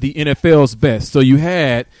of the NFL's best. So you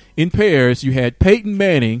had, in pairs, Peyton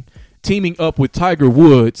Manning teaming up with Tiger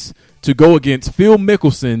Woods to go against Phil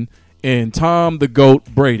Mickelson and Tom the GOAT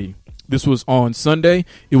Brady. This was on Sunday.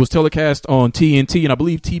 It was telecast on TNT and I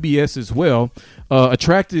believe TBS as well.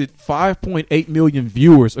 Attracted 5.8 million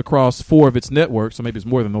viewers across 4 of its networks, so maybe it's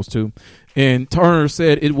more than those 2. And Turner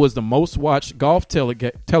said it was the most watched golf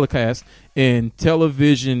telecast in cable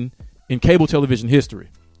television history.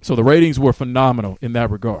 So the ratings were phenomenal in that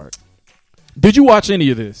regard. Did you watch any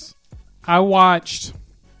of this? I watched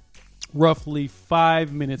roughly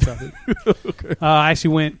 5 minutes of it. Okay. I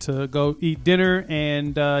actually went to go eat dinner,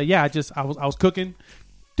 and I was cooking.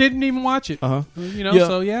 Didn't even watch it. Golf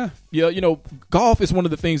is one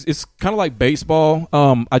of the things. It's kind of like baseball.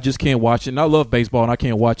 I just can't watch it, and I love baseball, and I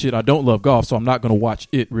can't watch it. I don't love golf, so I'm not going to watch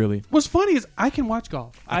it. Really, what's funny is I can watch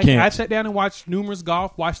golf. I sat down and watched numerous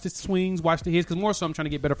golf, watched the swings, watched the hits, because more so I'm trying to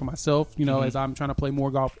get better for myself. As I'm trying to play more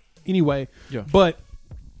golf anyway. Yeah, but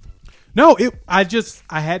no, I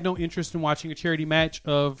had no interest in watching a charity match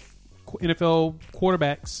of NFL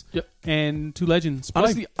quarterbacks and 2 legends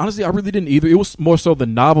play. Honestly, I really didn't either. It was more so the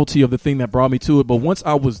novelty of the thing that brought me to it. But once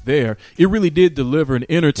I was there, it really did deliver an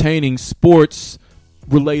entertaining sports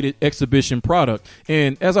related exhibition product.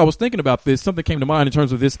 And as I was thinking about this, something came to mind in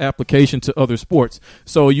terms of this application to other sports.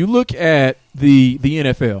 So you look at the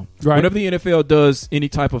NFL. Right. Whenever the NFL does any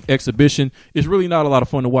type of exhibition, it's really not a lot of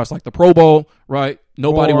fun to watch. Like the Pro Bowl, right?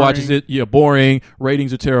 Nobody watches it. Yeah, boring.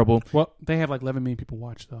 Ratings are terrible. Well, they have like 11 million people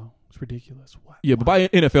watch, though. It's ridiculous. Wow. Yeah, but by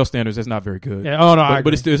NFL standards, that's not very good. Yeah. Oh no,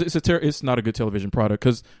 but it's not a good television product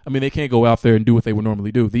because they can't go out there and do what they would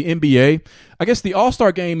normally do. The NBA, I guess the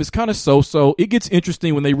All-Star game is kind of so. It gets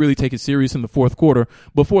interesting when they really take it serious in the fourth quarter.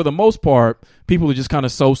 But for the most part, people are just kind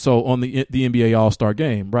of so on the NBA All-Star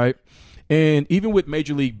game, right? And even with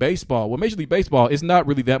Major League Baseball, Major League Baseball is not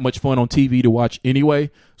really that much fun on TV to watch anyway.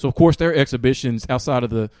 So, of course, their exhibitions outside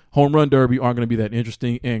of the home run derby aren't going to be that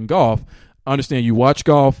interesting. And golf, I understand you watch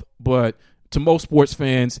golf, but to most sports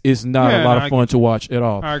fans, it's not a lot of fun to watch at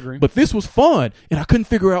all. I agree. But this was fun, and I couldn't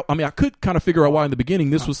figure out – I could kind of figure out why in the beginning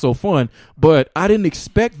this was so fun, but I didn't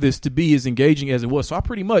expect this to be as engaging as it was. So I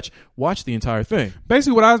pretty much watched the entire thing.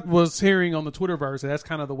 Basically, what I was hearing on the Twitterverse, and that's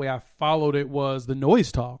kind of the way I followed it, was the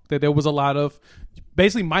noise talk, that there was a lot of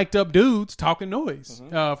basically mic'd up dudes talking noise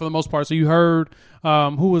for the most part. So you heard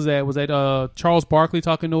who was that? Was that Charles Barkley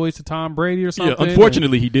talking noise to Tom Brady or something? Yeah,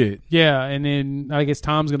 unfortunately, he did. Yeah, and then I guess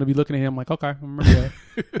Tom's going to be looking at him like, okay, I remember that.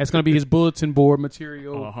 That's going to be his bulletin board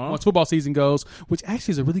material once football season goes, which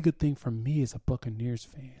actually is a really good thing for me as a Buccaneers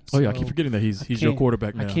fan. So I keep forgetting that he's your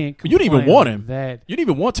quarterback now. I can't. You didn't even want him. That. You didn't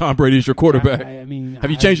even want Tom Brady as your quarterback. I mean, have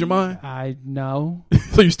you changed your mind? No.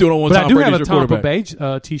 So you still don't want Tom Brady as your quarterback? But I do have a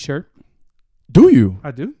Tampa Bay T-shirt. Do you?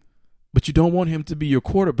 I do. But you don't want him to be your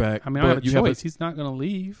quarterback. I mean, I have a choice. He's not going to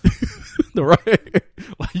leave. Right?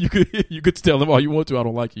 Like you could tell him all you want to. I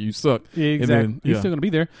don't like you. You suck. Exactly. Then, He's still going to be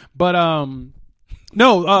there. But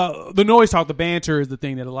no, the noise talk, the banter is the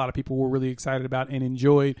thing that a lot of people were really excited about and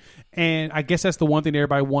enjoyed. And I guess that's the one thing that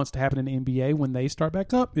everybody wants to happen in the NBA when they start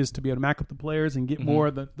back up, is to be able to mack up the players and get more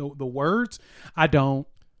of the words. I don't.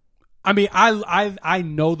 I mean, I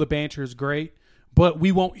know the banter is great, but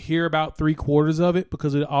we won't hear about 3/4 of it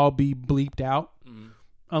because it'll all be bleeped out.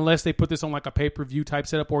 Unless they put this on like a pay-per-view type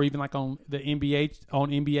setup, or even like on the NBA,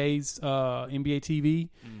 on NBA's NBA TV,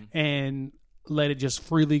 and let it just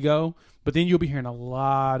freely go. But then you'll be hearing a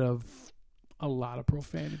lot of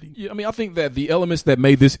profanity. Yeah, I mean, I think that the elements that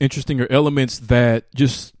made this interesting are elements that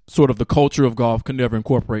just sort of the culture of golf could never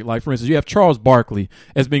incorporate. Like, for instance, you have Charles Barkley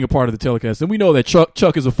as being a part of the telecast, and we know that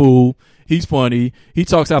Chuck is a fool. He's funny. He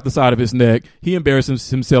talks out the side of his neck. He embarrasses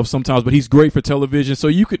himself sometimes, but he's great for television. So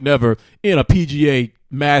you could never, in a PGA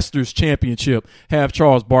Masters Championship, have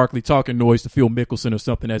Charles Barkley talking noise to Phil Mickelson or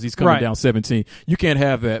something as he's coming down 17. You can't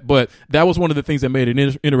have that. But that was one of the things that made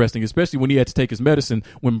it interesting, especially when he had to take his medicine.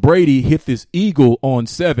 When Brady hit this eagle on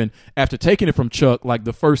 7 after taking it from Chuck like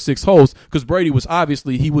the first 6 holes, because Brady was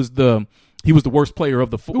obviously he was the worst player of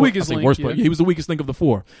the four. Weakest link, worst player. He was the weakest link of the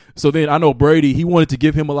 4. So then I know Brady, he wanted to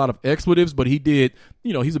give him a lot of expletives, but he did,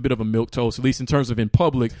 he's a bit of a milquetoast, at least in terms of in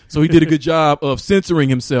public. So he did a good job of censoring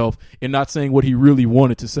himself and not saying what he really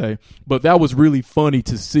wanted to say. But that was really funny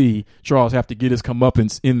to see Charles have to get his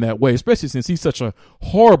comeuppance in that way, especially since he's such a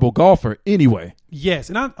horrible golfer anyway. Yes,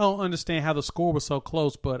 and I don't understand how the score was so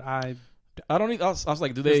close, but I was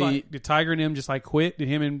like, did Tiger and him just like quit? Did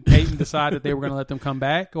him and Peyton decide that they were going to let them come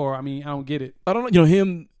back? Or, I mean, I don't get it. I don't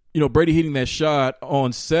know. Brady hitting that shot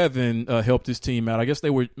on 7 helped his team out. I guess they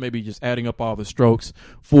were maybe just adding up all the strokes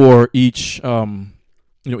for each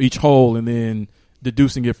hole and then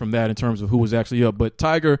deducing it from that in terms of who was actually up. But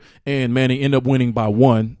Tiger and Manning end up winning by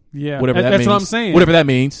 1. Yeah, whatever that means. That's what I'm saying. Whatever that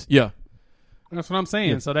means. Yeah. That's what I'm saying.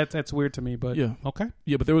 Yeah. So that's weird to me, but yeah. Okay.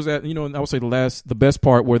 Yeah, but there was that, and I would say the best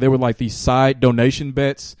part where there were like these side donation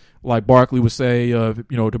bets. Like Barkley would say,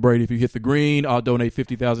 to Brady, if you hit the green, I'll donate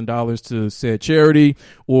 $50,000 to said charity.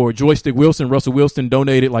 Or Joystick Russell Wilson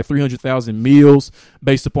donated like 300,000 meals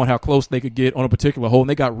based upon how close they could get on a particular hole, and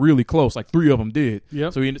they got really close. Like 3 of them did.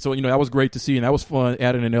 Yep. So that was great to see, and that was fun,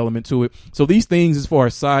 adding an element to it. So these things, as far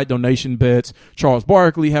as side donation bets, Charles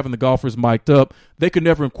Barkley having the golfers mic'd up, they could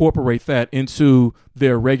never incorporate that into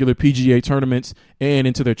their regular PGA tournaments and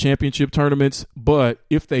into their championship tournaments. But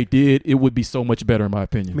if they did, it would be so much better, in my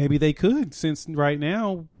opinion. Maybe they could, since right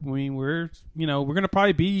now, I mean, we're going to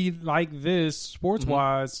probably be like this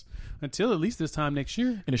sports-wise until at least this time next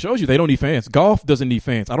year. And it shows you they don't need fans. Golf doesn't need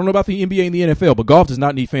fans. I don't know about the NBA and the NFL, but golf does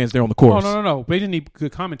not need fans there on the course. Oh, no. They didn't need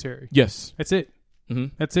good commentary. Yes. That's it.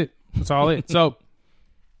 Mm-hmm. That's it. That's all it. So, all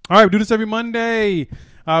right, we do this every Monday.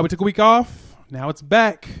 We took a week off. Now it's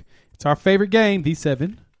back. It's our favorite game, the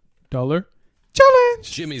 $7 Challenge.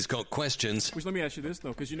 Jimmy's got questions. Which, let me ask you this, though,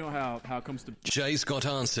 because you know how it comes to... Jay's got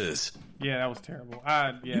answers. Yeah, that was terrible.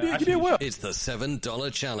 You did well. It's the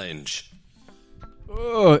 $7 Challenge.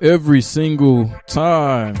 Every single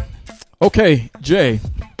time. Okay, Jay.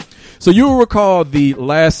 So you will recall the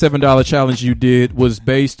last $7 challenge you did was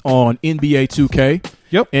based on NBA 2K.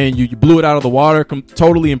 Yep. And you blew it out of the water.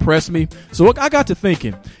 Totally impressed me. So look, I got to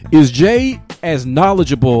thinking, is Jay as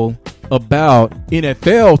knowledgeable about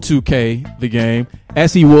NFL 2K, the game,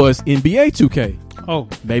 as he was NBA 2K? Oh.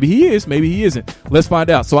 Maybe he is. Maybe he isn't. Let's find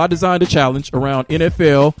out. So I designed a challenge around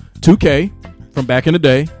NFL 2K from back in the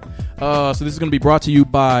day. So this is going to be brought to you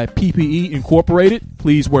by PPE Incorporated.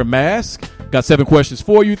 Please wear masks. Got 7 questions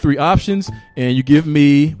for you, 3 options, and you give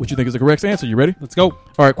me what you think is the correct answer. You ready? Let's go.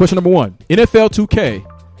 All right, question number 1. NFL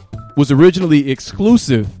 2K was originally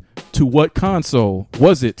exclusive to what console?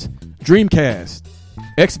 Was it Dreamcast,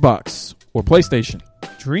 Xbox, or PlayStation?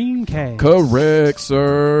 Dreamcast. Correct,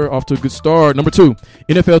 sir. Off to a good start. Number 2.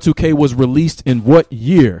 NFL 2K was released in what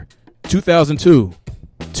year? 2002,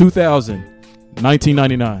 2000,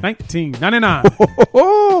 1999. 1999.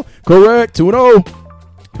 Correct. 2-0.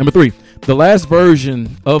 Number 3. The last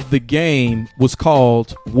version of the game was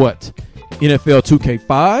called what? NFL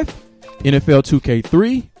 2K5, NFL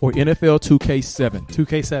 2K3, or NFL 2K7?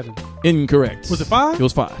 2K7. Incorrect. Was it 5? It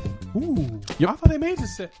was 5. Ooh. Yep. I thought they made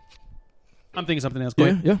this set. I'm thinking something else. Go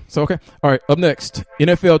Yeah, ahead. yeah. So, okay. All right. Up next,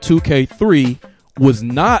 NFL 2K3 was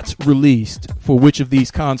not released for which of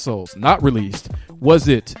these consoles? Not released. Was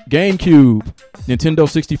it GameCube, Nintendo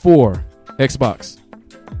 64, Xbox?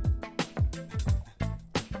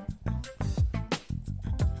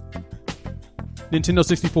 Nintendo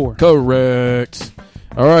 64. Correct.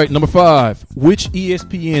 All right. Number 5. Which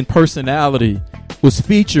ESPN personality was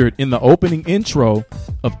featured in the opening intro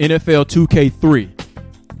of NFL 2K3?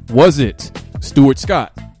 Was it Stuart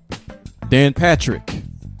Scott, Dan Patrick,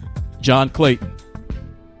 John Clayton?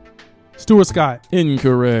 Stuart Scott.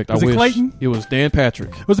 Incorrect. Was I it wish. Clayton? It was Dan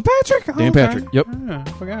Patrick. Was it Patrick? Oh, Dan okay. Patrick. Yep. I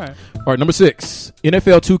forgot. All right, number 6.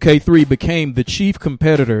 NFL 2K3 became the chief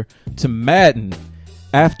competitor to Madden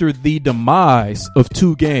after the demise of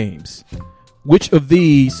 2 games. Which of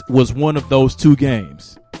these was one of those 2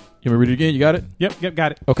 games? You want me to read it again? You got it? Yep,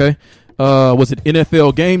 got it. Okay. Was it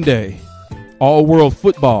NFL Game Day, All World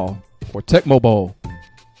Football, or Tecmo Bowl?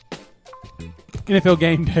 NFL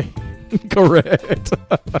Game Day. Correct.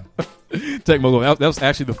 Tecmo Bowl. That was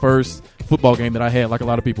actually the first football game that I had, like a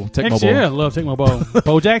lot of people. Tecmo Bowl. Yeah, I love Tecmo Bowl.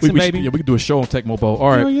 Bo Jackson, baby. We could do a show on Tecmo Bowl. All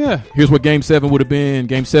right. Hell yeah. Here's what Game 7 would have been.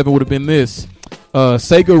 Game 7 would have been this.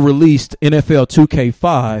 Sega released NFL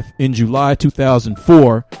 2K5 in July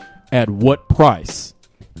 2004 at what price?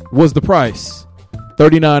 Was the price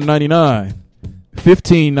 $39.99,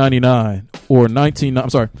 $15.99, or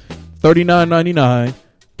 $39.99,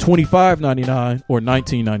 $25.99, or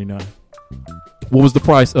 $19.99? What was the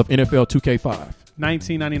price of NFL 2K5?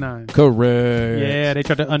 $19.99. Correct. Yeah, they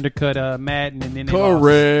tried to undercut Madden and then they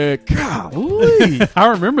Correct. Golly. lost. I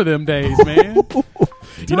remember them days, man.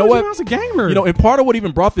 You know what? I was a gamer. You know, and part of what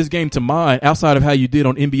even brought this game to mind, outside of how you did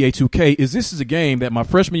on NBA 2K, is this is a game that my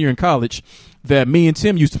freshman year in college that me and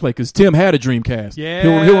Tim used to play because Tim had a Dreamcast. Yeah.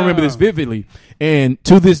 He'll remember this vividly. And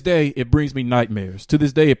to this day, it brings me nightmares. To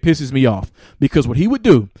this day, it pisses me off because what he would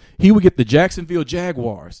do, he would get the Jacksonville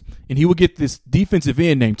Jaguars and he would get this defensive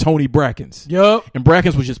end named Tony Brackens. Yup. And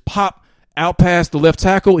Brackens would just pop out past the left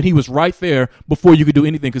tackle, and he was right there before you could do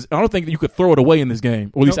anything because I don't think that you could throw it away in this game,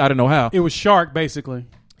 or at least I don't know how. It was Shark, basically.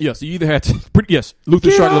 Yeah, so you either had to, Luther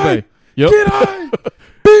Get Shark on! LeVay. Yep. Get on!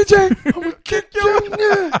 BJ, I'm going to kick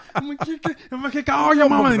you. I'm going to kick all your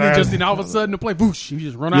mama. And then all of a sudden, the play, whoosh, you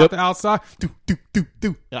just run out the outside. Do.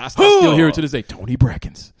 And I still hear it to this day. Tony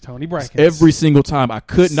Brackens. Tony Brackens. Every single time. I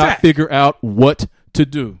could not Sack. figure out what to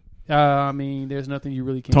do. I mean, there's nothing you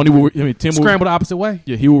really can Tim scramble the opposite way.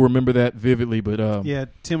 Yeah, he will remember that vividly. But Yeah,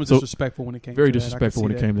 Tim was disrespectful when it came to that. very disrespectful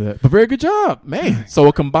when it came to that. But very good job, man. So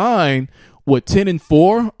a combined,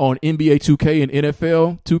 10-4 on NBA 2K and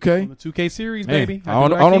NFL 2K? On the 2K series, Man, baby. I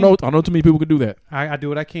don't know too many people could do that. I do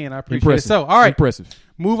what I can. I appreciate Impressive. it. So, all right. Impressive.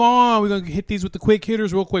 Move on. We're going to hit these with the quick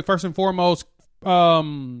hitters real quick. First and foremost,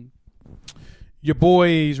 your boy,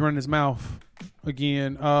 he's running his mouth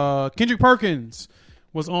again. Kendrick Perkins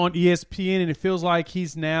was on ESPN, and it feels like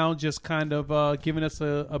he's now just kind of giving us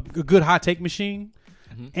a good hot take machine.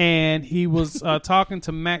 Mm-hmm. And he was talking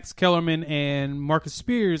to Max Kellerman and Marcus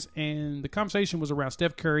Spears, and the conversation was around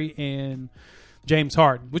Steph Curry and James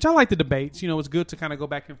Harden, which I like the debates. You know, it's good to kind of go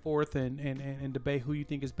back and forth and debate who you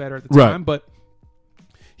think is better at the time. But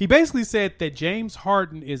he basically said that James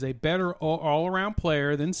Harden is a better all-around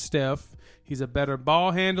player than Steph. He's a better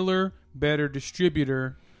ball handler, better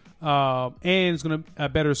distributor, and is going to a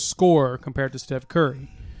better scorer compared to Steph Curry.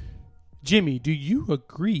 Jimmy, do you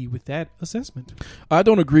agree with that assessment? I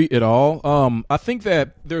don't agree at all. I think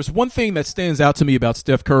that there's one thing that stands out to me about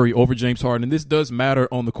Steph Curry over James Harden, and this does matter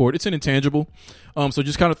on the court. It's an intangible. So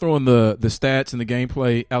just kind of throwing the stats and the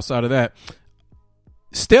gameplay outside of that.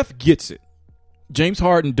 Steph gets it. James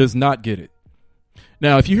Harden does not get it.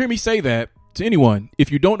 Now, if you hear me say that to anyone,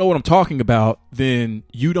 if you don't know what I'm talking about, then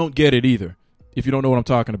you don't get it either, if you don't know what I'm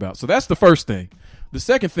talking about. So that's the first thing. The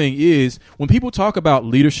second thing is when people talk about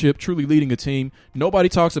leadership, truly leading a team, nobody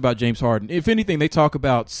talks about James Harden. If anything, they talk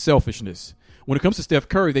about selfishness. When it comes to Steph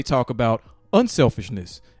Curry, they talk about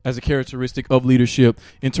unselfishness as a characteristic of leadership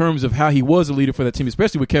in terms of how he was a leader for that team,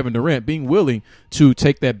 especially with Kevin Durant, being willing to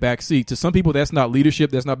take that back seat. To some people, that's not leadership.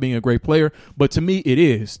 That's not being a great player. But to me, it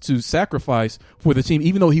is to sacrifice for the team,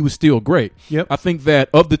 even though he was still great. Yep. I think that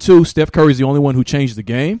of the two, Steph Curry is the only one who changed the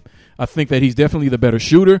game. I think that he's definitely the better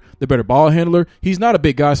shooter, the better ball handler. He's not a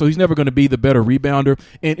big guy, so he's never going to be the better rebounder.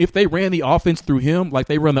 And if they ran the offense through him, like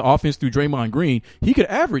they run the offense through Draymond Green, he could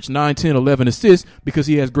average 9, 10, 11 assists because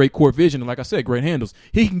he has great court vision and, like I said, great handles.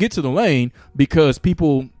 He can get to the lane because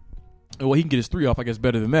people – well, he can get his three off, I guess,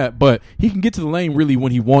 better than that. But he can get to the lane really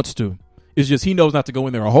when he wants to. It's just he knows not to go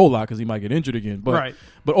in there a whole lot because he might get injured again. But, right.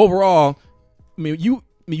 But overall,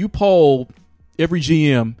 you poll every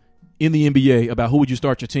GM – in the NBA about who would you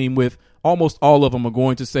start your team with, almost all of them are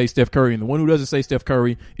going to say Steph Curry. And the one who doesn't say Steph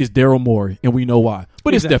Curry is Daryl Morey, and we know why.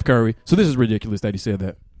 But It's Steph Curry, so this is ridiculous that he said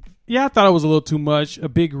that. Yeah, I thought it was a little too much, a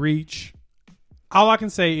big reach. All I can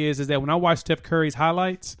say is that when I watch Steph Curry's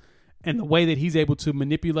highlights and the way that he's able to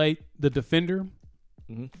manipulate the defender,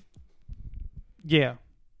 yeah,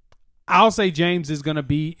 I'll say James is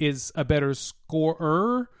a better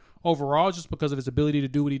scorer overall just because of his ability to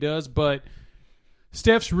do what he does, but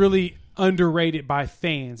Steph's really underrated by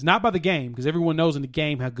fans, not by the game, because everyone knows in the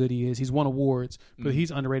game how good he is. He's won awards, but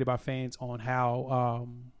he's underrated by fans on how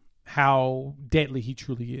deadly he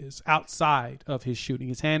truly is outside of his shooting,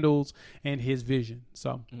 his handles, and his vision.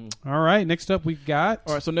 So, all right, next up we got.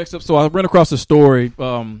 All right, so next up, so I ran across a story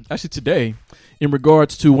actually today in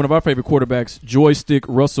regards to one of our favorite quarterbacks, Joystick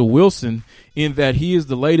Russell Wilson, in that he is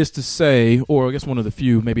the latest to say, or I guess one of the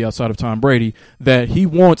few, maybe outside of Tom Brady, that he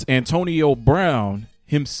wants Antonio Brown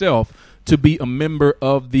himself to be a member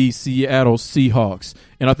of the Seattle Seahawks.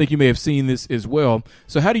 And I think you may have seen this as well.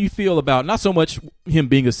 So how do you feel about not so much him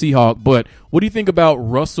being a Seahawk, but what do you think about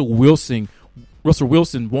Russell Wilson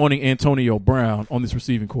wanting Antonio Brown on this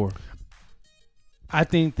receiving corps? I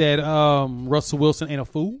think that Russell Wilson ain't a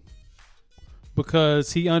fool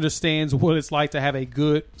because he understands what it's like to have a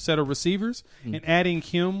good set of receivers. And adding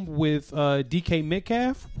him with DK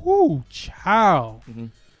Metcalf, whoo, child.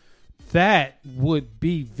 That would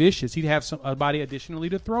be vicious. He'd have somebody additionally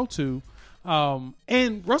to throw to.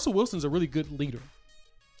 And Russell Wilson's a really good leader.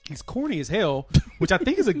 He's corny as hell, which I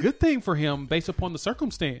think is a good thing for him based upon the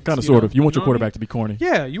circumstance. Kind of, sort of. You want your quarterback to be corny.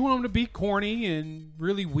 Yeah, you want him to be corny and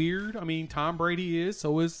really weird. I mean, Tom Brady is,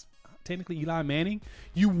 so is technically Eli Manning.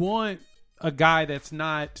 You want a guy that's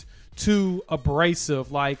not too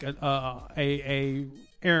abrasive like a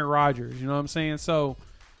Aaron Rodgers. You know what I'm saying? So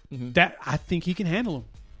that I think he can handle him.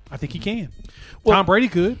 I think he can. Well, Tom Brady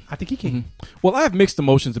could. I think he can. Well, I have mixed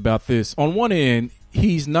emotions about this. On one end,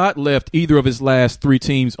 he's not left either of his last three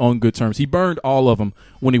teams on good terms. He burned all of them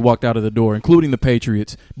when he walked out of the door, including the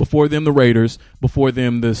Patriots, before them the Raiders, before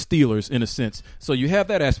them the Steelers, in a sense. So you have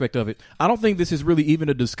that aspect of it. I don't think this is really even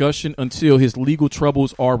a discussion until his legal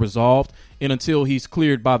troubles are resolved and until he's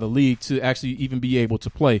cleared by the league to actually even be able to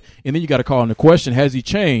play. And then you got to call into question, has he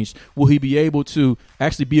changed? Will he be able to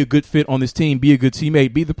actually be a good fit on this team, be a good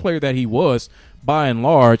teammate, be the player that he was by and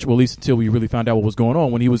large, well, at least until we really found out what was going on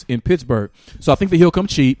when he was in Pittsburgh. So I think that he'll come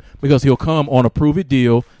cheap because he'll come on a prove-it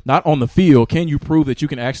deal, not on the field. Can you prove that you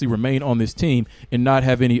can actually remain on this team and not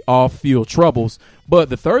have any off-field troubles? But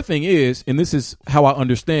the third thing is, and this is how I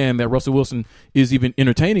understand that Russell Wilson is even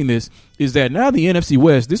entertaining this, is that now the NFC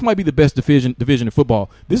West, this might be the best division in football.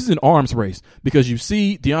 This is an arms race because you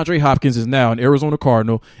see DeAndre Hopkins is now an Arizona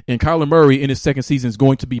Cardinal, and Kyler Murray in his second season is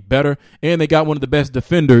going to be better, and they got one of the best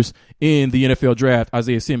defenders in the NFL draft,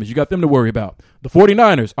 Isaiah Simmons. You got them to worry about. The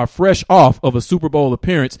 49ers are fresh off of a Super Bowl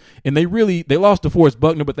appearance, and they lost DeForest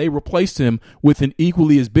Buckner, but they replaced him with an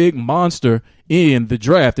equally as big monster in the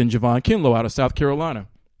draft in Javon Kinlaw out of South Carolina.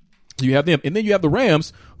 You have them. And then you have the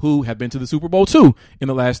Rams, who have been to the Super Bowl too in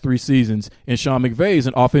the last 3 seasons. And Sean McVay is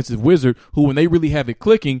an offensive wizard who, when they really have it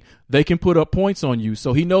clicking, they can put up points on you.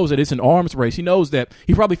 So he knows that it's an arms race. He knows that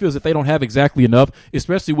he probably feels that they don't have exactly enough,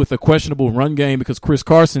 especially with a questionable run game because Chris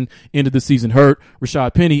Carson ended the season hurt.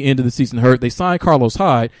 Rashad Penny ended the season hurt. They signed Carlos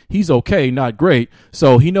Hyde. He's okay, not great.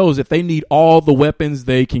 So he knows that they need all the weapons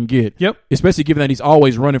they can get. Yep. Especially given that he's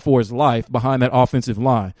always running for his life behind that offensive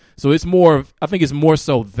line. So it's more, I think it's more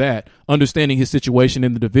so that understanding his situation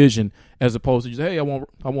in the division as opposed to just, hey, I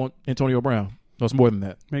want Antonio Brown. No, it's more than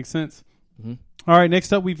that. Makes sense. All right,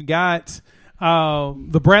 next up we've got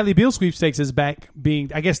the Bradley Beal sweepstakes is back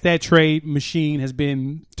being, I guess that trade machine has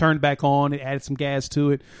been turned back on. It added some gas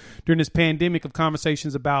to it during this pandemic of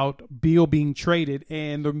conversations about Beal being traded.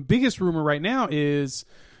 And the biggest rumor right now is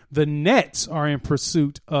the Nets are in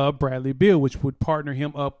pursuit of Bradley Beal, which would partner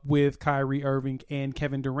him up with Kyrie Irving and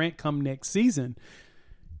Kevin Durant come next season.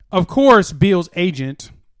 Of course, Beal's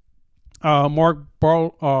agent Mark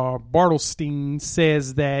Bartelstein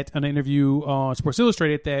says that in an interview on Sports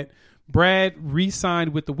Illustrated that Brad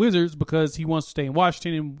re-signed with the Wizards because he wants to stay in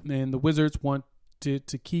Washington and the Wizards want to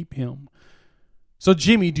keep him. So,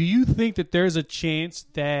 Jimmy, do you think that there's a chance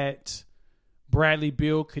that Bradley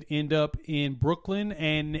Beal could end up in Brooklyn?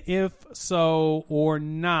 And if so or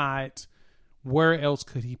not, where else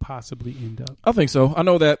could he possibly end up? I think so. I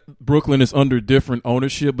know that Brooklyn is under different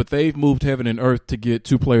ownership, but they've moved heaven and earth to get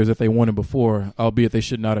two players that they wanted before, albeit they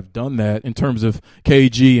should not have done that in terms of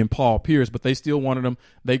KG and Paul Pierce, but they still wanted them.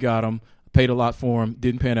 They got them, paid a lot for them,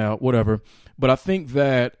 didn't pan out, whatever. But I think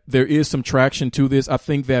that there is some traction to this. I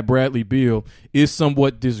think that Bradley Beal is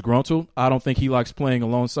somewhat disgruntled. I don't think he likes playing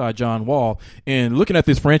alongside John Wall. And looking at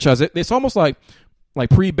this franchise, it's almost like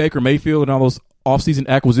pre-Baker Mayfield and all those offseason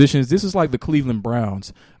acquisitions. This is like the Cleveland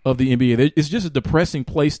Browns of the NBA. It's just a depressing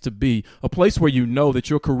place to be, a place where you know that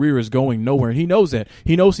your career is going nowhere. And he knows that.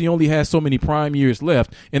 He knows he only has so many prime years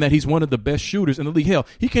left and that he's one of the best shooters in the league. Hell,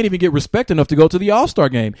 he can't even get respect enough to go to the All-Star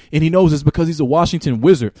game. And he knows it's because he's a Washington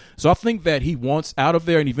Wizard. So I think that he wants out of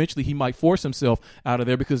there, and eventually he might force himself out of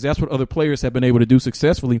there because that's what other players have been able to do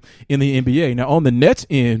successfully in the NBA. Now, on the Nets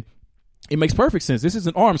end, it makes perfect sense. This is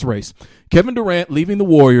an arms race. Kevin Durant leaving the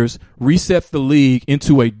Warriors resets the league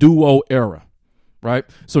into a duo era, right?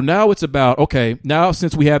 So now it's about, okay, now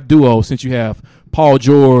since we have duos, since you have Paul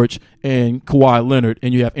George and Kawhi Leonard,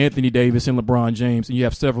 and you have Anthony Davis and LeBron James, and you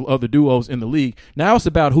have several other duos in the league. Now it's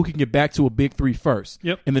about who can get back to a big three first.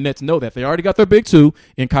 Yep. And the Nets know that. They already got their big two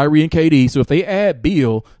in Kyrie and KD. So if they add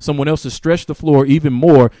Beal, someone else to stretch the floor even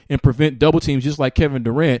more and prevent double teams just like Kevin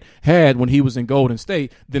Durant had when he was in Golden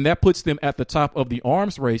State, then that puts them at the top of the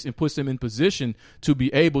arms race and puts them in position to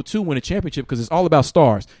be able to win a championship because it's all about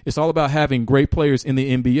stars. It's all about having great players in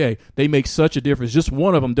the NBA. They make such a difference. Just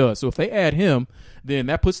one of them does. So if they add him, then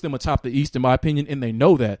that puts them atop the East, in my opinion, and they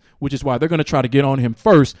know that, which is why they're going to try to get on him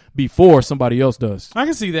first before somebody else does. I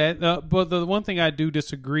can see that, but the one thing I do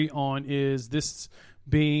disagree on is this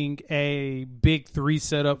being a big three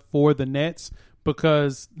setup for the Nets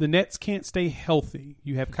because the Nets can't stay healthy.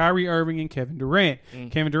 You have Kyrie Irving and Kevin Durant.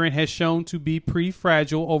 Kevin Durant has shown to be pretty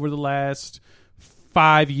fragile over the last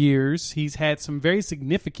 5 years. He's had some very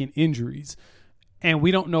significant injuries, and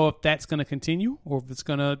we don't know if that's going to continue or if it's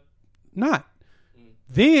going to not.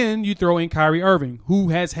 Then you throw in Kyrie Irving, who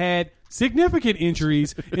has had significant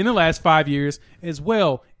injuries in the last 5 years as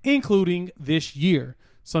well, including this year.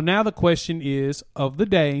 So now the question is, of the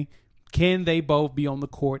day, can they both be on the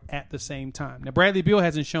court at the same time? Now, Bradley Beal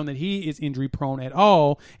hasn't shown that he is injury prone at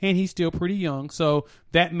all, and he's still pretty young. So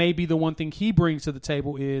that may be the one thing he brings to the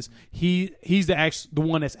table is he's the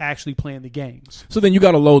one that's actually playing the games. So then you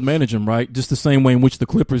got to load manage him, right? Just the same way in which the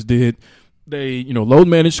Clippers did. They, load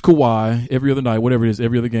managed Kawhi every other night, whatever it is,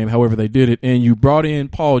 every other game, however they did it. And you brought in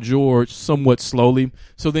Paul George somewhat slowly.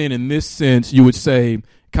 So then in this sense, you would say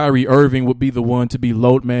Kyrie Irving would be the one to be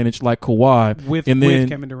load managed like Kawhi. With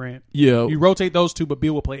Kevin Durant. Yeah. You rotate those two, but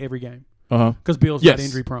Beal will play every game. Uh-huh. Because Beal's not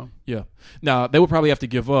injury prone. Yeah. Now, they would probably have to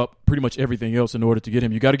give up pretty much everything else in order to get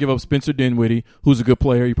him. You got to give up Spencer Dinwiddie, who's a good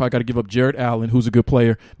player. You probably got to give up Jared Allen, who's a good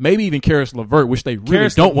player. Maybe even Karis LeVert, which they really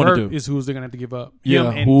don't want to do. Is who's they're going to have to give up. Yeah.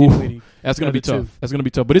 Him and Dinwiddie. That's going to be tough. That's going to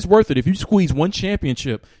be tough. But it's worth it. If you squeeze one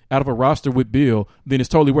championship out of a roster with Beal, then it's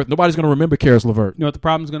totally worth it. Nobody's going to remember Karis LeVert. You know what the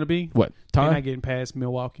problem's going to be? What? Time? They're not getting past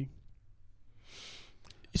Milwaukee.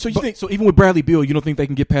 So you think? So even with Bradley Beal, you don't think they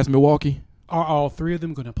can get past Milwaukee? Are all three of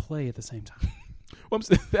them going to play at the same time? Well,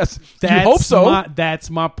 you hope so. That's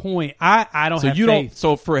my point. I don't have faith.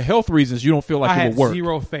 So for health reasons, you don't feel like it will work. I have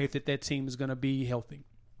zero faith that team is going to be healthy.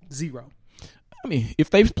 Zero. I mean, if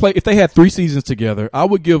they had 3 seasons together, I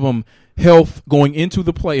would give them health going into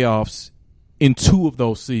the playoffs in 2 of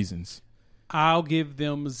those seasons. I'll give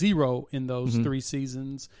them 0 in those 3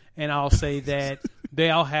 seasons, and I'll say that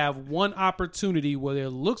they'll have one opportunity where it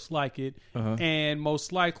looks like it, and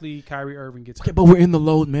most likely Kyrie Irving gets hurt. Okay, but we're in the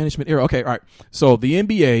load management era. Okay, all right. So the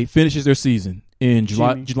NBA finishes their season in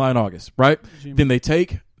July and August, right? Then they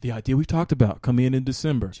take the idea we talked about, come in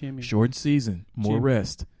December, shortened season, more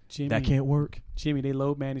rest. That can't work. Jimmy, they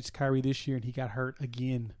load managed Kyrie this year, and he got hurt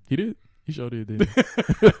again. He did. He sure did, didn't he?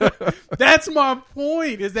 That's my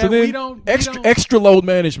point. Is that we don't extra load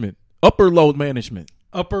management, upper load management,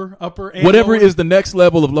 upper, and whatever lower. Is the next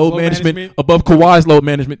level of load management above Kawhi's load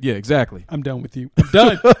management. Yeah, exactly. I'm done with you. I'm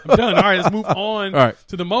done. All right, let's move on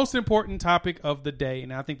to the most important topic of the day,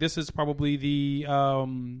 and I think this is probably the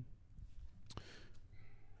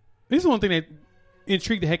this is one thing that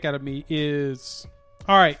intrigued the heck out of me is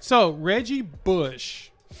all right. So Reggie Bush.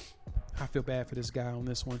 I feel bad for this guy on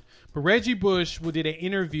this one. But Reggie Bush did an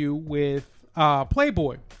interview with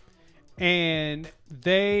Playboy. And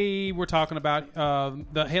they were talking about,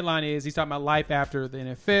 the headline is, he's talking about life after the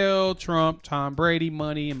NFL, Trump, Tom Brady,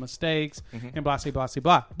 money and mistakes, and blah, blah, blah,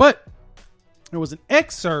 blah. But there was an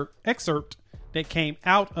excerpt that came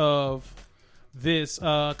out of this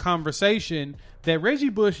conversation that Reggie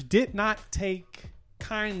Bush did not take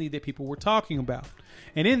kindly that people were talking about.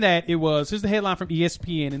 And in that, here's the headline from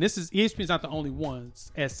ESPN, and ESPN's not the only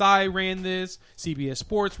ones. SI ran this, CBS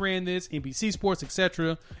Sports ran this, NBC Sports,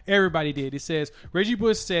 etc. Everybody did. It says, Reggie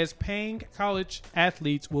Bush says paying college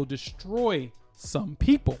athletes will destroy some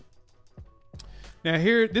people. Now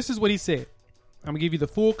this is what he said. I'm going to give you the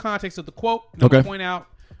full context of the quote. And I'm going to point out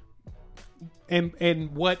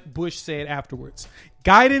and what Bush said afterwards.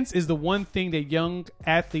 Guidance is the one thing that young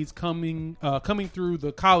athletes coming through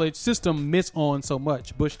the college system miss on so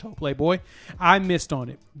much, Bush told Playboy. I missed on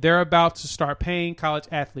it. They're about to start paying college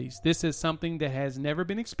athletes. This is something that has never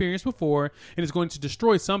been experienced before and is going to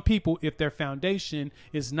destroy some people if their foundation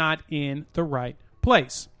is not in the right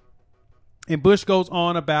place. And Bush goes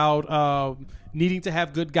on about needing to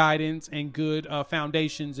have good guidance and good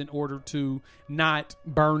foundations in order to not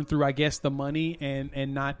burn through, I guess, the money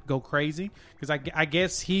and not go crazy. Because I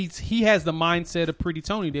guess he has the mindset of Pretty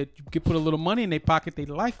Tony that you could put a little money in their pocket, they're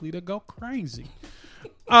likely to go crazy.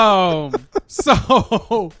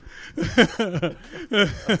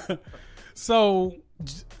 So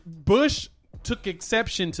Bush took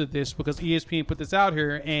exception to this because ESPN put this out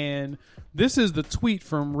here, and this is the tweet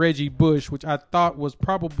from Reggie Bush, which I thought was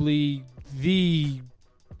probably the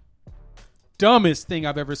dumbest thing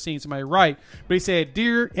I've ever seen somebody write. But he said,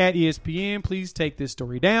 "Dear at ESPN, please take this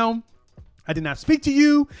story down. I did not speak to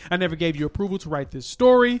you. I never gave you approval to write this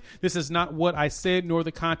story. This is not what I said, nor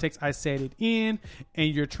the context I said it in.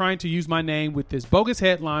 And you're trying to use my name with this bogus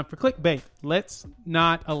headline for clickbait. Let's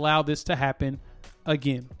not allow this to happen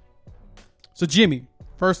again." So, Jimmy,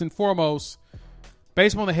 first and foremost,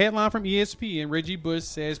 based on the headline from ESPN, Reggie Bush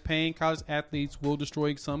says paying college athletes will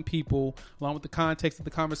destroy some people, along with the context of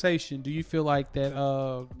the conversation. Do you feel like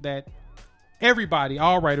that everybody,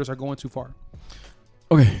 all writers, are going too far?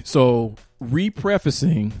 Okay, so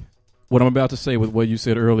reprefacing what I'm about to say with what you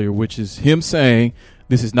said earlier, which is him saying,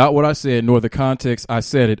 this is not what I said, nor the context I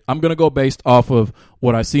said it. I'm going to go based off of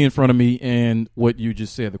what I see in front of me and what you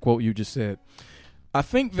just said, the quote you just said. I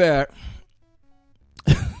think that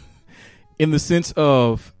in the sense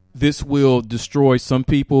of this will destroy some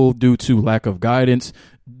people due to lack of guidance,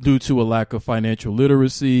 due to a lack of financial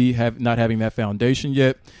literacy, not having that foundation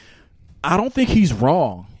yet, I don't think he's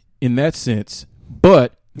wrong in that sense,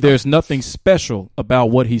 but there's nothing special about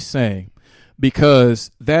what he's saying, because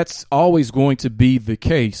that's always going to be the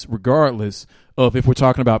case regardless of if we're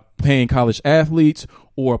talking about paying college athletes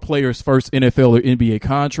or a player's first NFL or NBA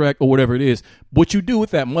contract or whatever it is. What you do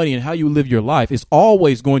with that money and how you live your life is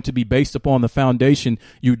always going to be based upon the foundation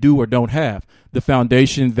you do or don't have. The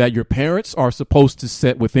foundation that your parents are supposed to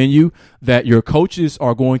set within you, that your coaches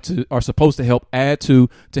are supposed to help add to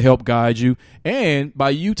help guide you. And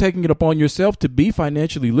by you taking it upon yourself to be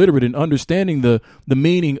financially literate and understanding the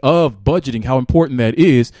meaning of budgeting, how important that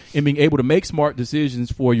is, and being able to make smart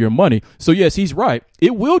decisions for your money. So yes, he's right.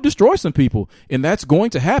 It will destroy some people, and that's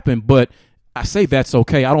going to happen. But I say that's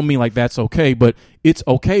okay. I don't mean like that's okay, but it's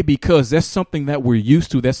okay because that's something that we're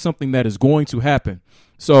used to. That's something that is going to happen.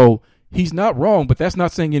 So he's not wrong, but that's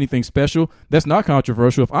not saying anything special. That's not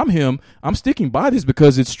controversial. If I'm him, I'm sticking by this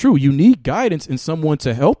because it's true. You need guidance and someone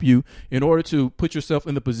to help you in order to put yourself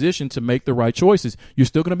in the position to make the right choices. You're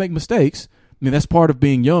still going to make mistakes. I mean, that's part of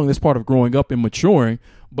being young. That's part of growing up and maturing.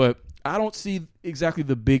 But I don't see exactly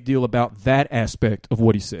the big deal about that aspect of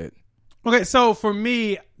what he said. Okay, so for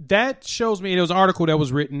me, that shows me, it was an article that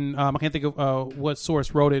was written, I can't think of what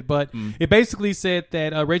source wrote it, but it basically said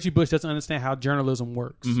that Reggie Bush doesn't understand how journalism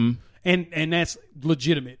works. Mm-hmm. And that's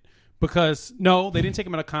legitimate because, no, they didn't take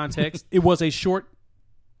him out of context. It was a short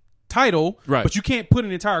title, right? But you can't put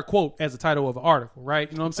an entire quote as the title of an article, right?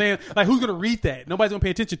 You know what I'm saying? Like, who's going to read that? Nobody's going to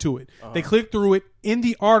pay attention to it. They click through it. In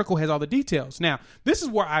the article has all the details. Now, this is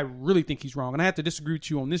where I really think he's wrong, and I have to disagree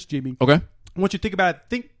with you on this, Jimmy. Okay. I want you to think about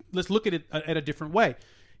it. Let's look at it at a different way.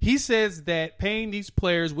 He says that paying these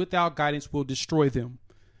players without guidance will destroy them.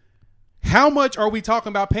 How much are we talking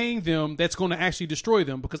about paying them that's going to actually destroy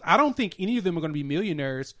them? Because I don't think any of them are going to be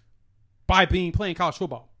millionaires by playing college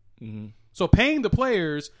football. Mm-hmm. So paying the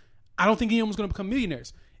players, I don't think any of them is going to become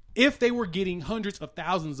millionaires. If they were getting hundreds of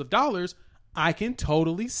thousands of dollars, I can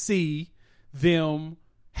totally see them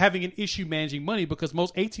having an issue managing money because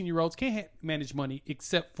most 18-year-olds can't manage money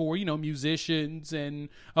except for, musicians and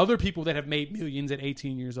other people that have made millions at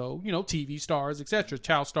 18 years old, TV stars, etc.,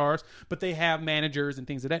 child stars, but they have managers and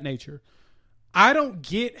things of that nature. I don't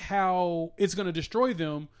get how it's going to destroy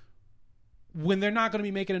them when they're not going to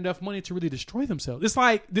be making enough money to really destroy themselves. It's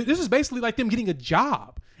like, this is basically like them getting a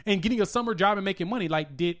job and getting a summer job and making money.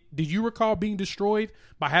 Like, did you recall being destroyed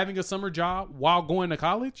by having a summer job while going to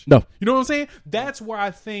college? No. You know what I'm saying? That's where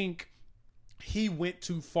I think he went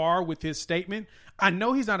too far with his statement. I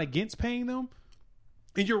know he's not against paying them.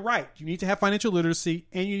 And you're right. You need to have financial literacy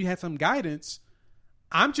and you need to have some guidance.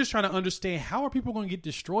 I'm just trying to understand, how are people going to get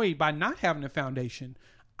destroyed by not having a foundation?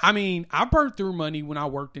 I mean, I burned through money when I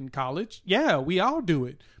worked in college. Yeah, we all do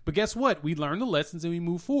it. But guess what? We learn the lessons and we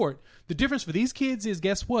move forward. The difference for these kids is,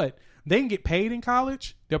 guess what? They can get paid in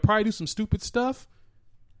college. They'll probably do some stupid stuff.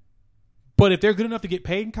 But if they're good enough to get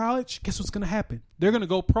paid in college, guess what's going to happen? They're going to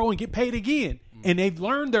go pro and get paid again. And they've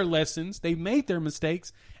learned their lessons. They've made their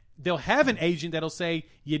mistakes. They'll have an agent that'll say,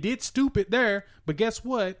 you did stupid there, but guess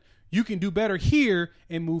what? You can do better here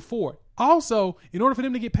and move forward. Also, in order for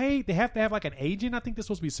them to get paid, they have to have like an agent. I think they're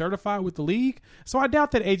supposed to be certified with the league. So I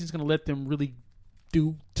doubt that agent's going to let them really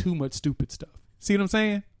do too much stupid stuff. See what I'm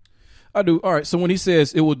saying? I do. All right. So when he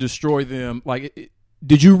says it will destroy them, like,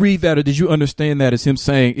 did you read that or did you understand that as him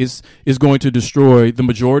saying is going to destroy the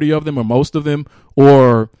majority of them or most of them,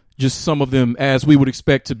 or just some of them as we would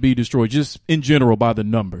expect to be destroyed, just in general by the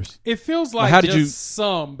numbers? It feels like how just did you,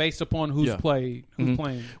 some based upon who's playing.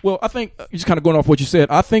 Well, I think, just kind of going off what you said,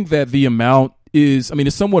 I think that the amount is, I mean,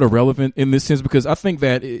 it's somewhat irrelevant in this sense, because I think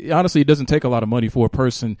that honestly, it doesn't take a lot of money for a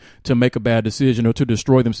person to make a bad decision or to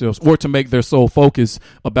destroy themselves or to make their sole focus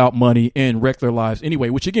about money and wreck their lives anyway,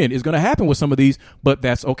 which again is going to happen with some of these, but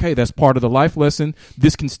that's okay. That's part of the life lesson.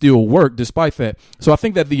 This can still work despite that. So I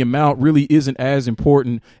think that the amount really isn't as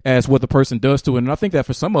important as what the person does to it. And I think that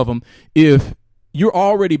for some of them, if you're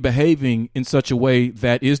already behaving in such a way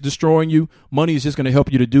that is destroying you, money is just going to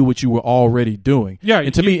help you to do what you were already doing. Yeah,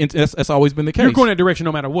 and to me, that's always been the case. You're going that direction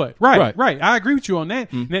no matter what. Right. I agree with you on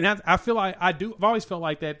that. And I feel like I've always felt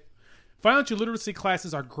like that financial literacy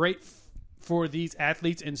classes are great for these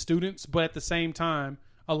athletes and students, but at the same time,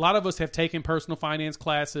 a lot of us have taken personal finance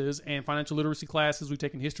classes and financial literacy classes. We've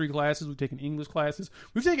taken history classes. We've taken English classes.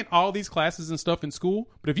 We've taken all these classes and stuff in school.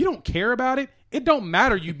 But if you don't care about it, it don't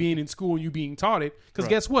matter you being in school and you being taught it. Because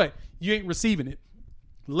guess what? You ain't receiving it.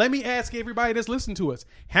 Let me ask everybody that's listening to us.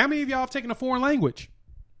 How many of y'all have taken a foreign language?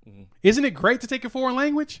 Isn't it great to take a foreign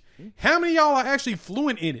language? How many of y'all are actually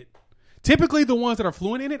fluent in it? Typically, the ones that are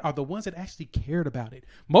fluent in it are the ones that actually cared about it.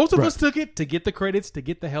 Most of us took it to get the credits, to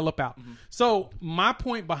get the hell up out. So my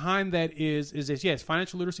point behind that is that, yes,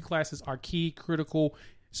 financial literacy classes are key, critical,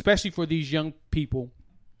 especially for these young people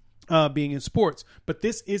being in sports. But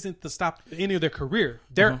this isn't the stop any of their career.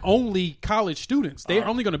 They're only college students. They're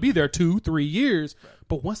only going to be there 2-3 years.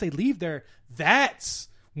 But once they leave there, that's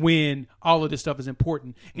when all of this stuff is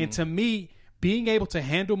important. And to me, being able to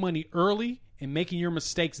handle money early and making your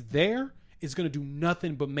mistakes there is going to do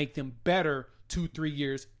nothing but make them better 2-3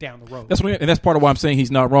 years down the road. And that's part of why I'm saying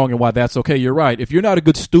he's not wrong and why that's okay. You're right. If you're not a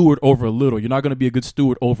good steward over a little, you're not going to be a good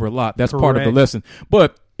steward over a lot. That's part of the lesson.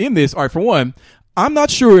 But in this, all right, for one, I'm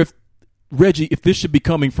not sure if this should be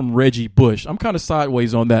coming from Reggie Bush. I'm kind of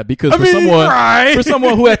sideways on that because for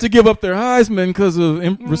someone who had to give up their Heisman because of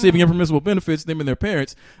receiving impermissible benefits, them and their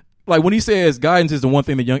parents, like when he says guidance is the one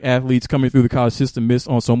thing that young athletes coming through the college system miss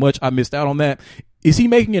on so much, I missed out on that. Is he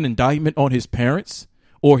making an indictment on his parents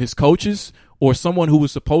or his coaches or someone who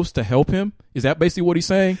was supposed to help him? Is that basically what he's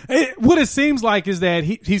saying? What it seems like is that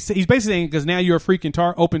he's basically saying, because now you're a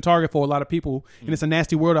freaking open target for a lot of people, and it's a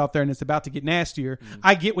nasty world out there, and it's about to get nastier.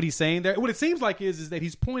 I get what he's saying there. What it seems like is that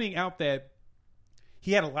he's pointing out that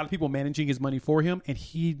he had a lot of people managing his money for him, and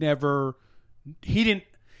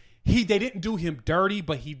they didn't do him dirty,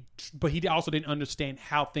 but he also didn't understand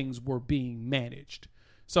how things were being managed.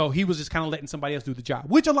 So he was just kind of letting somebody else do the job,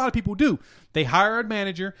 which a lot of people do. They hire a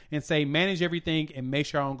manager and say, manage everything and make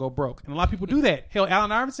sure I don't go broke. And a lot of people do that. Hell,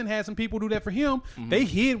 Allen Iverson had some people do that for him. They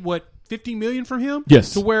hid, $50 million from him?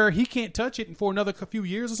 Yes. To where he can't touch it for another few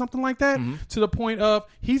years or something like that, to the point of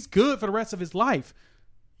he's good for the rest of his life.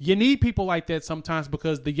 You need people like that sometimes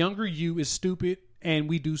because the younger you is stupid, and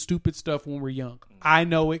we do stupid stuff when we're young. I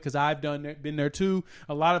know it because I've been there too.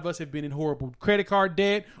 A lot of us have been in horrible credit card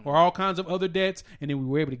debt or all kinds of other debts, and then we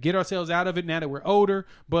were able to get ourselves out of it now that we're older.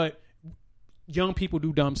 But young people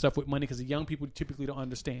do dumb stuff with money because the young people typically don't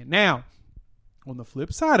understand. Now, on the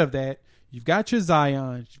flip side of that, you've got your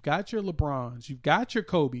Zions, you've got your LeBrons, you've got your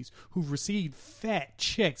Kobes who've received fat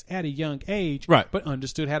checks at a young age, but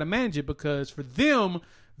understood how to manage it because for them,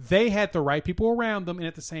 they had the right people around them, and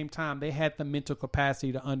at the same time, they had the mental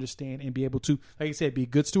capacity to understand and be able to, like you said, be a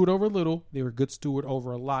good steward over a little. They were a good steward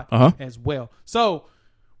over a lot as well. So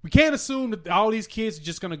we can't assume that all these kids are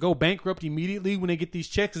just going to go bankrupt immediately when they get these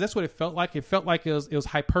checks. 'Cause that's what it felt like. It felt like it was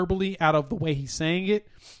hyperbole out of the way he's saying it.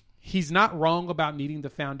 He's not wrong about needing the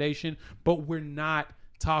foundation, but we're not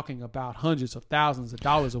talking about hundreds of thousands of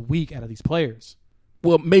dollars a week out of these players.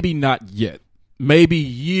 Well, maybe not yet. Maybe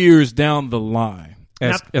years down the line,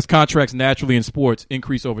 as contracts naturally in sports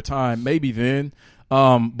increase over time, maybe then.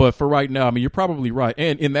 But for right now, I mean, you're probably right.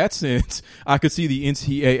 And in that sense, I could see the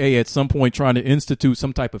NCAA at some point trying to institute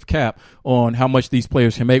some type of cap on how much these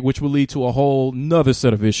players can make, which will lead to a whole nother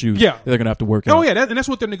set of issues that they're going to have to work out. Oh, yeah, and that's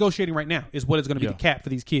what they're negotiating right now, is what is going to be the cap for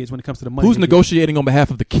these kids when it comes to the money. Who's negotiating on behalf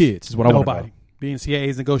of the kids is what I want to know. Nobody. The NCAA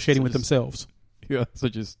is negotiating with themselves. Yeah, so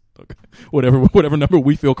just whatever number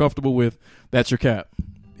we feel comfortable with, that's your cap.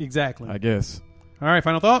 Exactly. I guess. All right,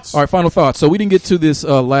 final thoughts? All right, final thoughts. So we didn't get to this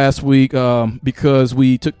last week because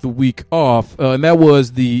we took the week off, and that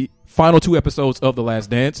was the final 2 episodes of The Last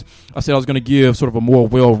Dance. I said I was going to give sort of a more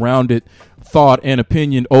well-rounded thought and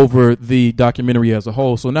opinion over the documentary as a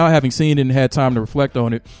whole. So now, having seen it and had time to reflect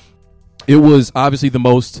on it, it was obviously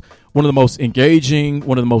one of the most engaging,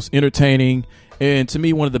 one of the most entertaining, and to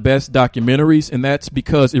me, one of the best documentaries, and that's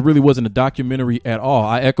because it really wasn't a documentary at all.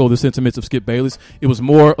 I echo the sentiments of Skip Bayless. It was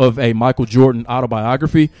more of a Michael Jordan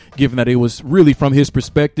autobiography, given that it was really from his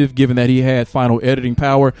perspective, given that he had final editing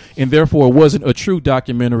power, and therefore it wasn't a true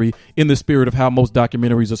documentary in the spirit of how most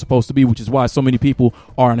documentaries are supposed to be, which is why so many people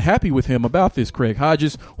are unhappy with him about this. Craig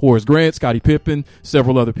Hodges, Horace Grant, Scottie Pippen,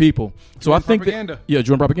 several other people. So Jordan I think propaganda.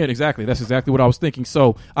 Jordan propaganda, exactly. That's exactly what I was thinking.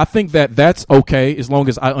 So I think that that's okay as long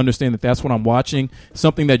as I understand that that's what I'm watching.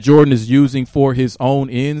 Something that Jordan is using for his own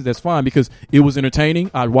ends, that's fine, because it was entertaining.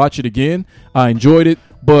 I'd watch it again. I enjoyed it.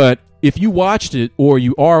 But if you watched it or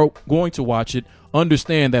you are going to watch it,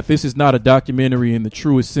 understand that this is not a documentary in the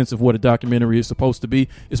truest sense of what a documentary is supposed to be.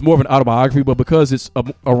 It's more of an autobiography, but because it's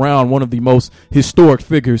around one of the most historic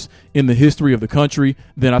figures in the history of the country,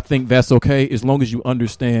 then I think that's okay as long as you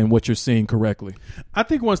understand what you're seeing correctly. I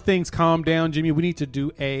think once things calm down, Jimmy, we need to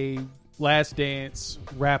do a Last Dance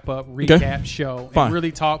wrap-up recap show and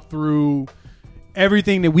really talk through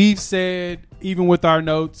everything that we've said, even with our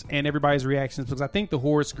notes and everybody's reactions, because I think the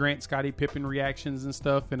Horace Grant, Scottie Pippen reactions and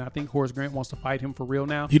stuff, and I think Horace Grant wants to fight him for real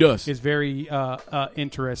now. He does. It's very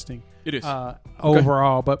interesting. It is.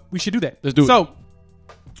 Overall, but we should do that. Let's do it. So,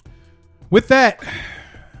 with that,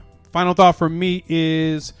 final thought from me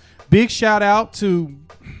is big shout out to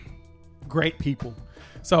great people.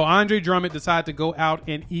 So Andre Drummond decided to go out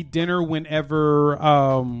and eat dinner whenever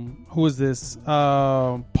Palm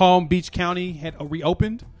Beach County had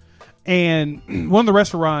reopened, and one of the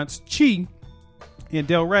restaurants, Chi in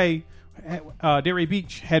Delray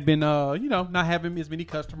Beach, had been not having as many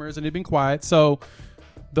customers and it had been quiet. So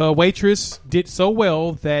the waitress did so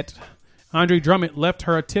well that Andre Drummond left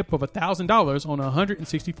her a tip of $1,000 on a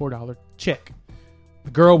 $164 check. The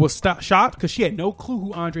girl was shocked because she had no clue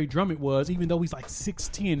who Andre Drummond was, even though he's like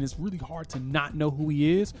 6'10". It's really hard to not know who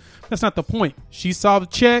he is. That's not the point. She saw the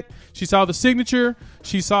check, she saw the signature,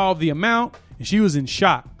 she saw the amount, and she was in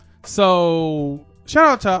shock. So shout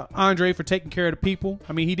out to Andre for taking care of the people.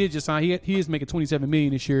 I mean, he did just sign. He is making $27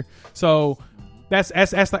 million this year. So that's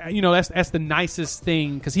the nicest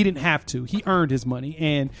thing, because he didn't have to. He earned his money,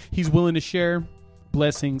 and he's willing to share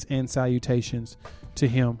blessings and salutations to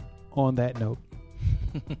him on that note.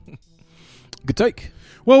 Good take.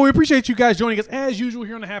 Well, we appreciate you guys joining us as usual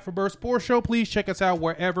here on the Half a Bird Sports Show. Please check us out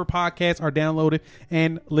wherever podcasts are downloaded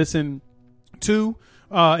and listen to.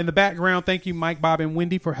 In the background, thank you, Mike, Bob, and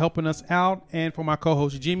Wendy, for helping us out, and for my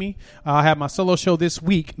co-host, Jimmy. I have my solo show this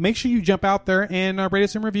week. Make sure you jump out there and rate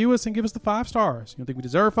us and review us and give us the 5 stars. You don't think we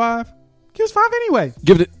deserve 5? Give us 5 anyway.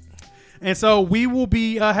 Give it. And so we will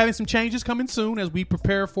be having some changes coming soon as we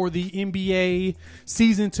prepare for the NBA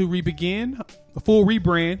season to re-begin. A full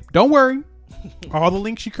rebrand. Don't worry. All the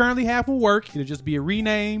links you currently have will work. It'll just be a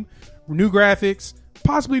rename, new graphics,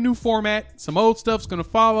 possibly new format. Some old stuff's going to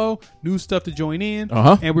follow, new stuff to join in,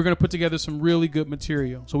 and we're going to put together some really good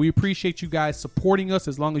material. So we appreciate you guys supporting us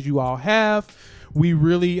as long as you all have. We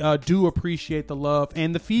really do appreciate the love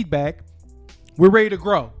and the feedback. We're ready to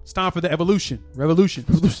grow. It's time for the revolution.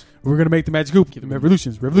 We're going to make the Magic Hoop.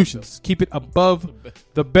 Revolutions. Keep it above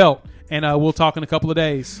the belt. And we'll talk in a couple of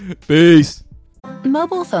days. Peace.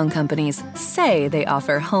 Mobile phone companies say they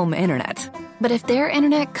offer home internet. But if their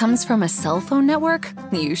internet comes from a cell phone network,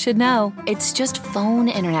 you should know. It's just phone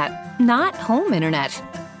internet, not home internet.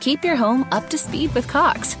 Keep your home up to speed with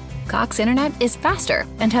Cox. Cox internet is faster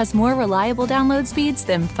and has more reliable download speeds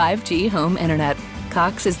than 5G home internet.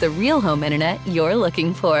 Cox is the real home internet you're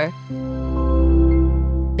looking for.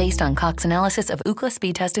 Based on Cox analysis of Ookla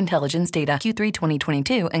speed test intelligence data Q3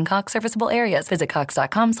 2022 and Cox serviceable areas. Visit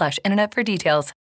cox.com/internet for details.